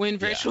when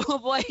Virtual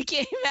Boy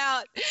came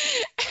out,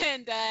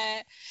 and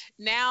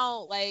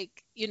now,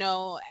 like,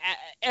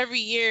 every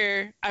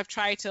year I've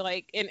tried to,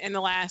 like, in the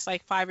last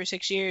like 5 or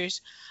 6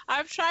 years,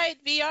 I've tried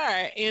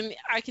VR, and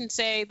I can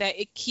say that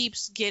it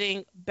keeps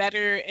getting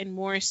better and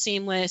more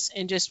seamless,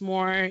 and just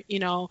more,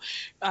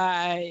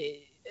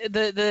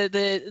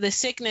 the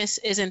sickness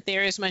isn't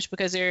there as much,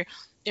 because they're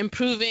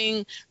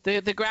improving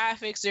the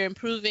graphics, they're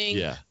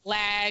improving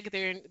lag,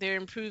 they're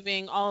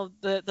improving all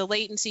the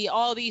latency,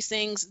 all these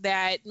things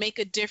that make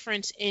a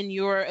difference in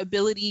your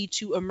ability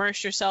to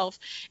immerse yourself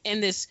in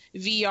this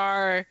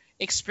VR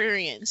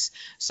experience.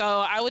 So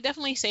I would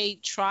definitely say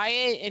try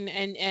it,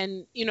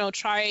 and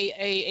try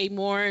a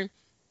more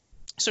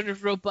sort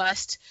of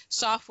robust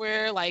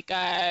software, like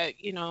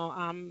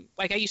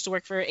like I used to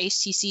work for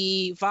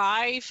HTC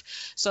Vive,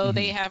 so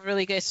they have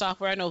really good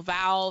software. I know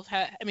Valve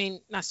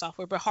not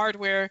software but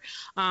hardware.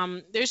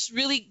 There's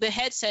really, the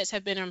headsets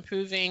have been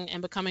improving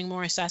and becoming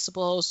more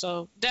accessible,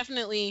 so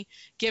definitely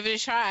give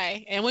it a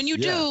try. And when you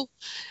do,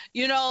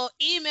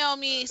 email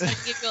me so I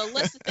can give you a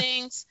list of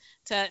things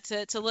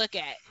to look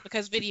at,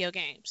 because video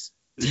games.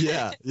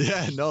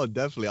 No,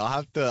 definitely. I'll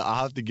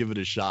have to give it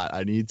a shot.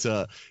 I need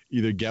to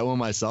either get one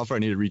myself, or I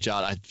need to reach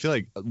out. I feel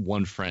like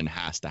one friend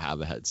has to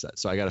have a headset,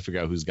 so I got to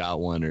figure out who's got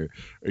one, or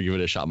give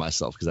it a shot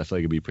myself, because I feel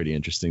like it'd be pretty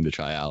interesting to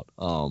try out.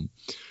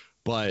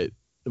 But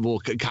well,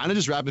 kind of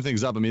just wrapping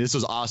things up. I mean, this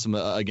was awesome.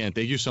 Again,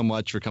 thank you so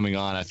much for coming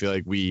on. I feel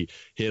like we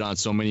hit on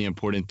so many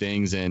important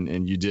things,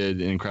 and you did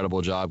an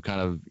incredible job,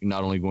 kind of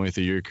not only going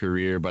through your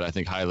career, but I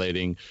think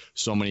highlighting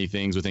so many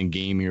things within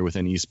gaming or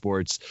within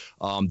esports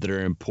that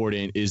are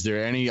important. Is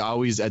there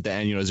always at the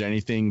end, is there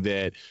anything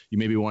that you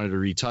maybe wanted to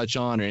retouch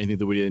on, or anything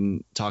that we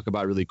didn't talk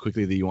about really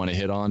quickly that you want to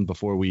hit on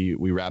before we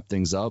wrap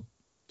things up?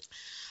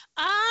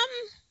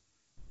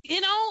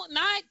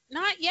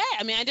 Not yet.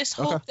 I mean, I just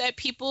hope that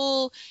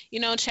people,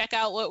 check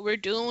out what we're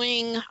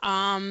doing,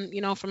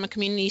 from a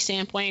community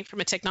standpoint, from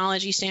a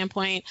technology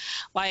standpoint.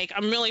 Like,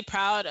 I'm really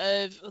proud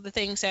of the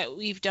things that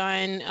we've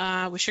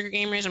done with Sugar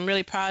Gamers. I'm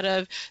really proud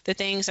of the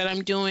things that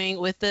I'm doing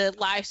with the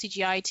live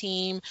CGI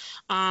team.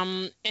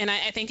 And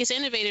I think it's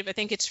innovative. I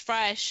think it's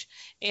fresh.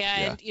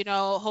 And,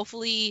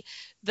 hopefully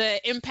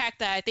the impact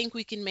that I think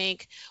we can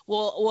make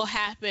will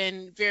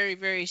happen very,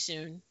 very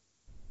soon.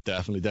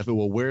 Definitely.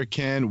 Well,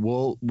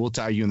 we'll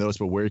tag you in those,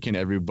 but where can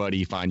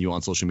everybody find you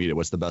on social media?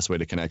 What's the best way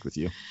to connect with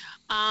you?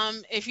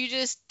 If you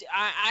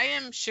I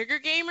am Sugar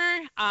Gamer.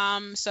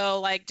 So,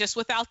 like, just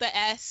without the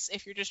S,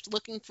 if you're just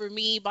looking for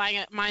me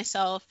by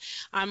myself,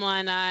 I'm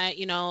on,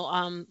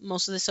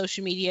 most of the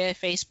social media,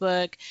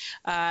 Facebook,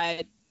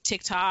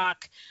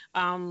 TikTok,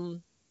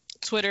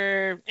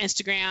 Twitter,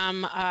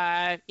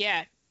 Instagram.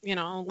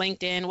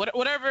 LinkedIn,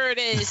 whatever it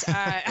is.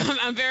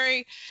 I'm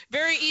very,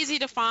 very easy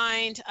to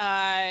find.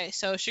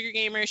 So Sugar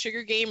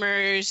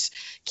Gamers,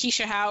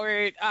 Keisha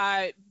Howard,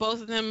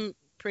 both of them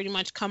pretty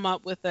much come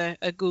up with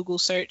a Google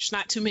search.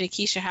 Not too many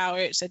Keisha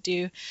Howards that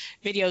do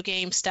video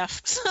game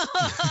stuff.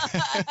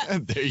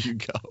 There you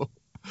go.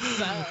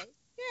 So,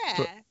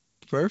 yeah.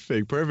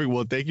 Perfect.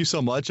 Well, thank you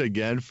so much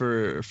again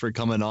for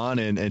coming on,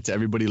 and to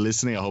everybody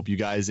listening. I hope you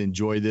guys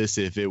enjoyed this.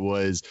 If it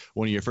was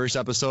one of your first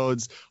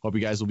episodes, hope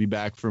you guys will be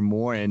back for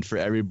more. And for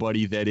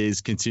everybody that is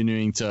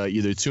continuing to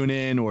either tune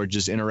in or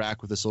just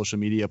interact with the social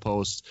media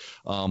posts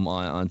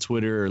on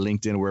Twitter or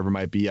LinkedIn or wherever it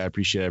might be, I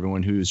appreciate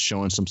everyone who's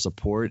showing some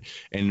support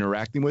and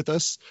interacting with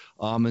us.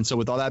 And so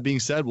with all that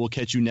being said, we'll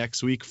catch you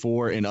next week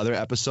for another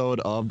episode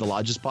of the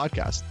Lodges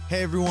Podcast.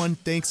 Hey everyone,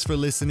 thanks for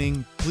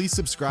listening. Please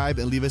subscribe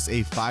and leave us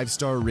a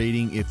 5-star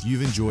rating if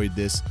you've enjoyed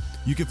this.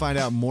 You can find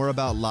out more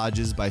about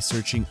Lodges by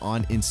searching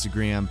on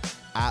Instagram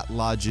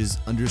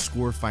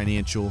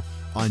 @Lodges_financial,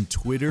 on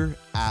Twitter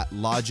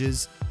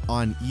 @Lodges,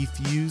 on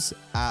eFuse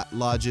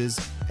 @Lodges,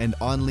 and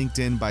on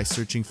LinkedIn by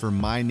searching for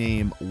my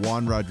name,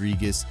 Juan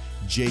Rodriguez,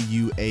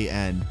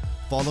 JUAN.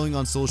 Following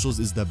on socials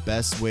is the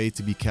best way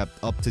to be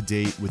kept up to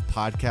date with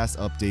podcast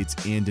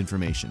updates and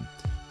information.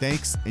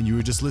 Thanks, and you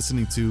were just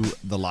listening to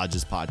the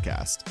Lodges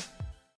Podcast.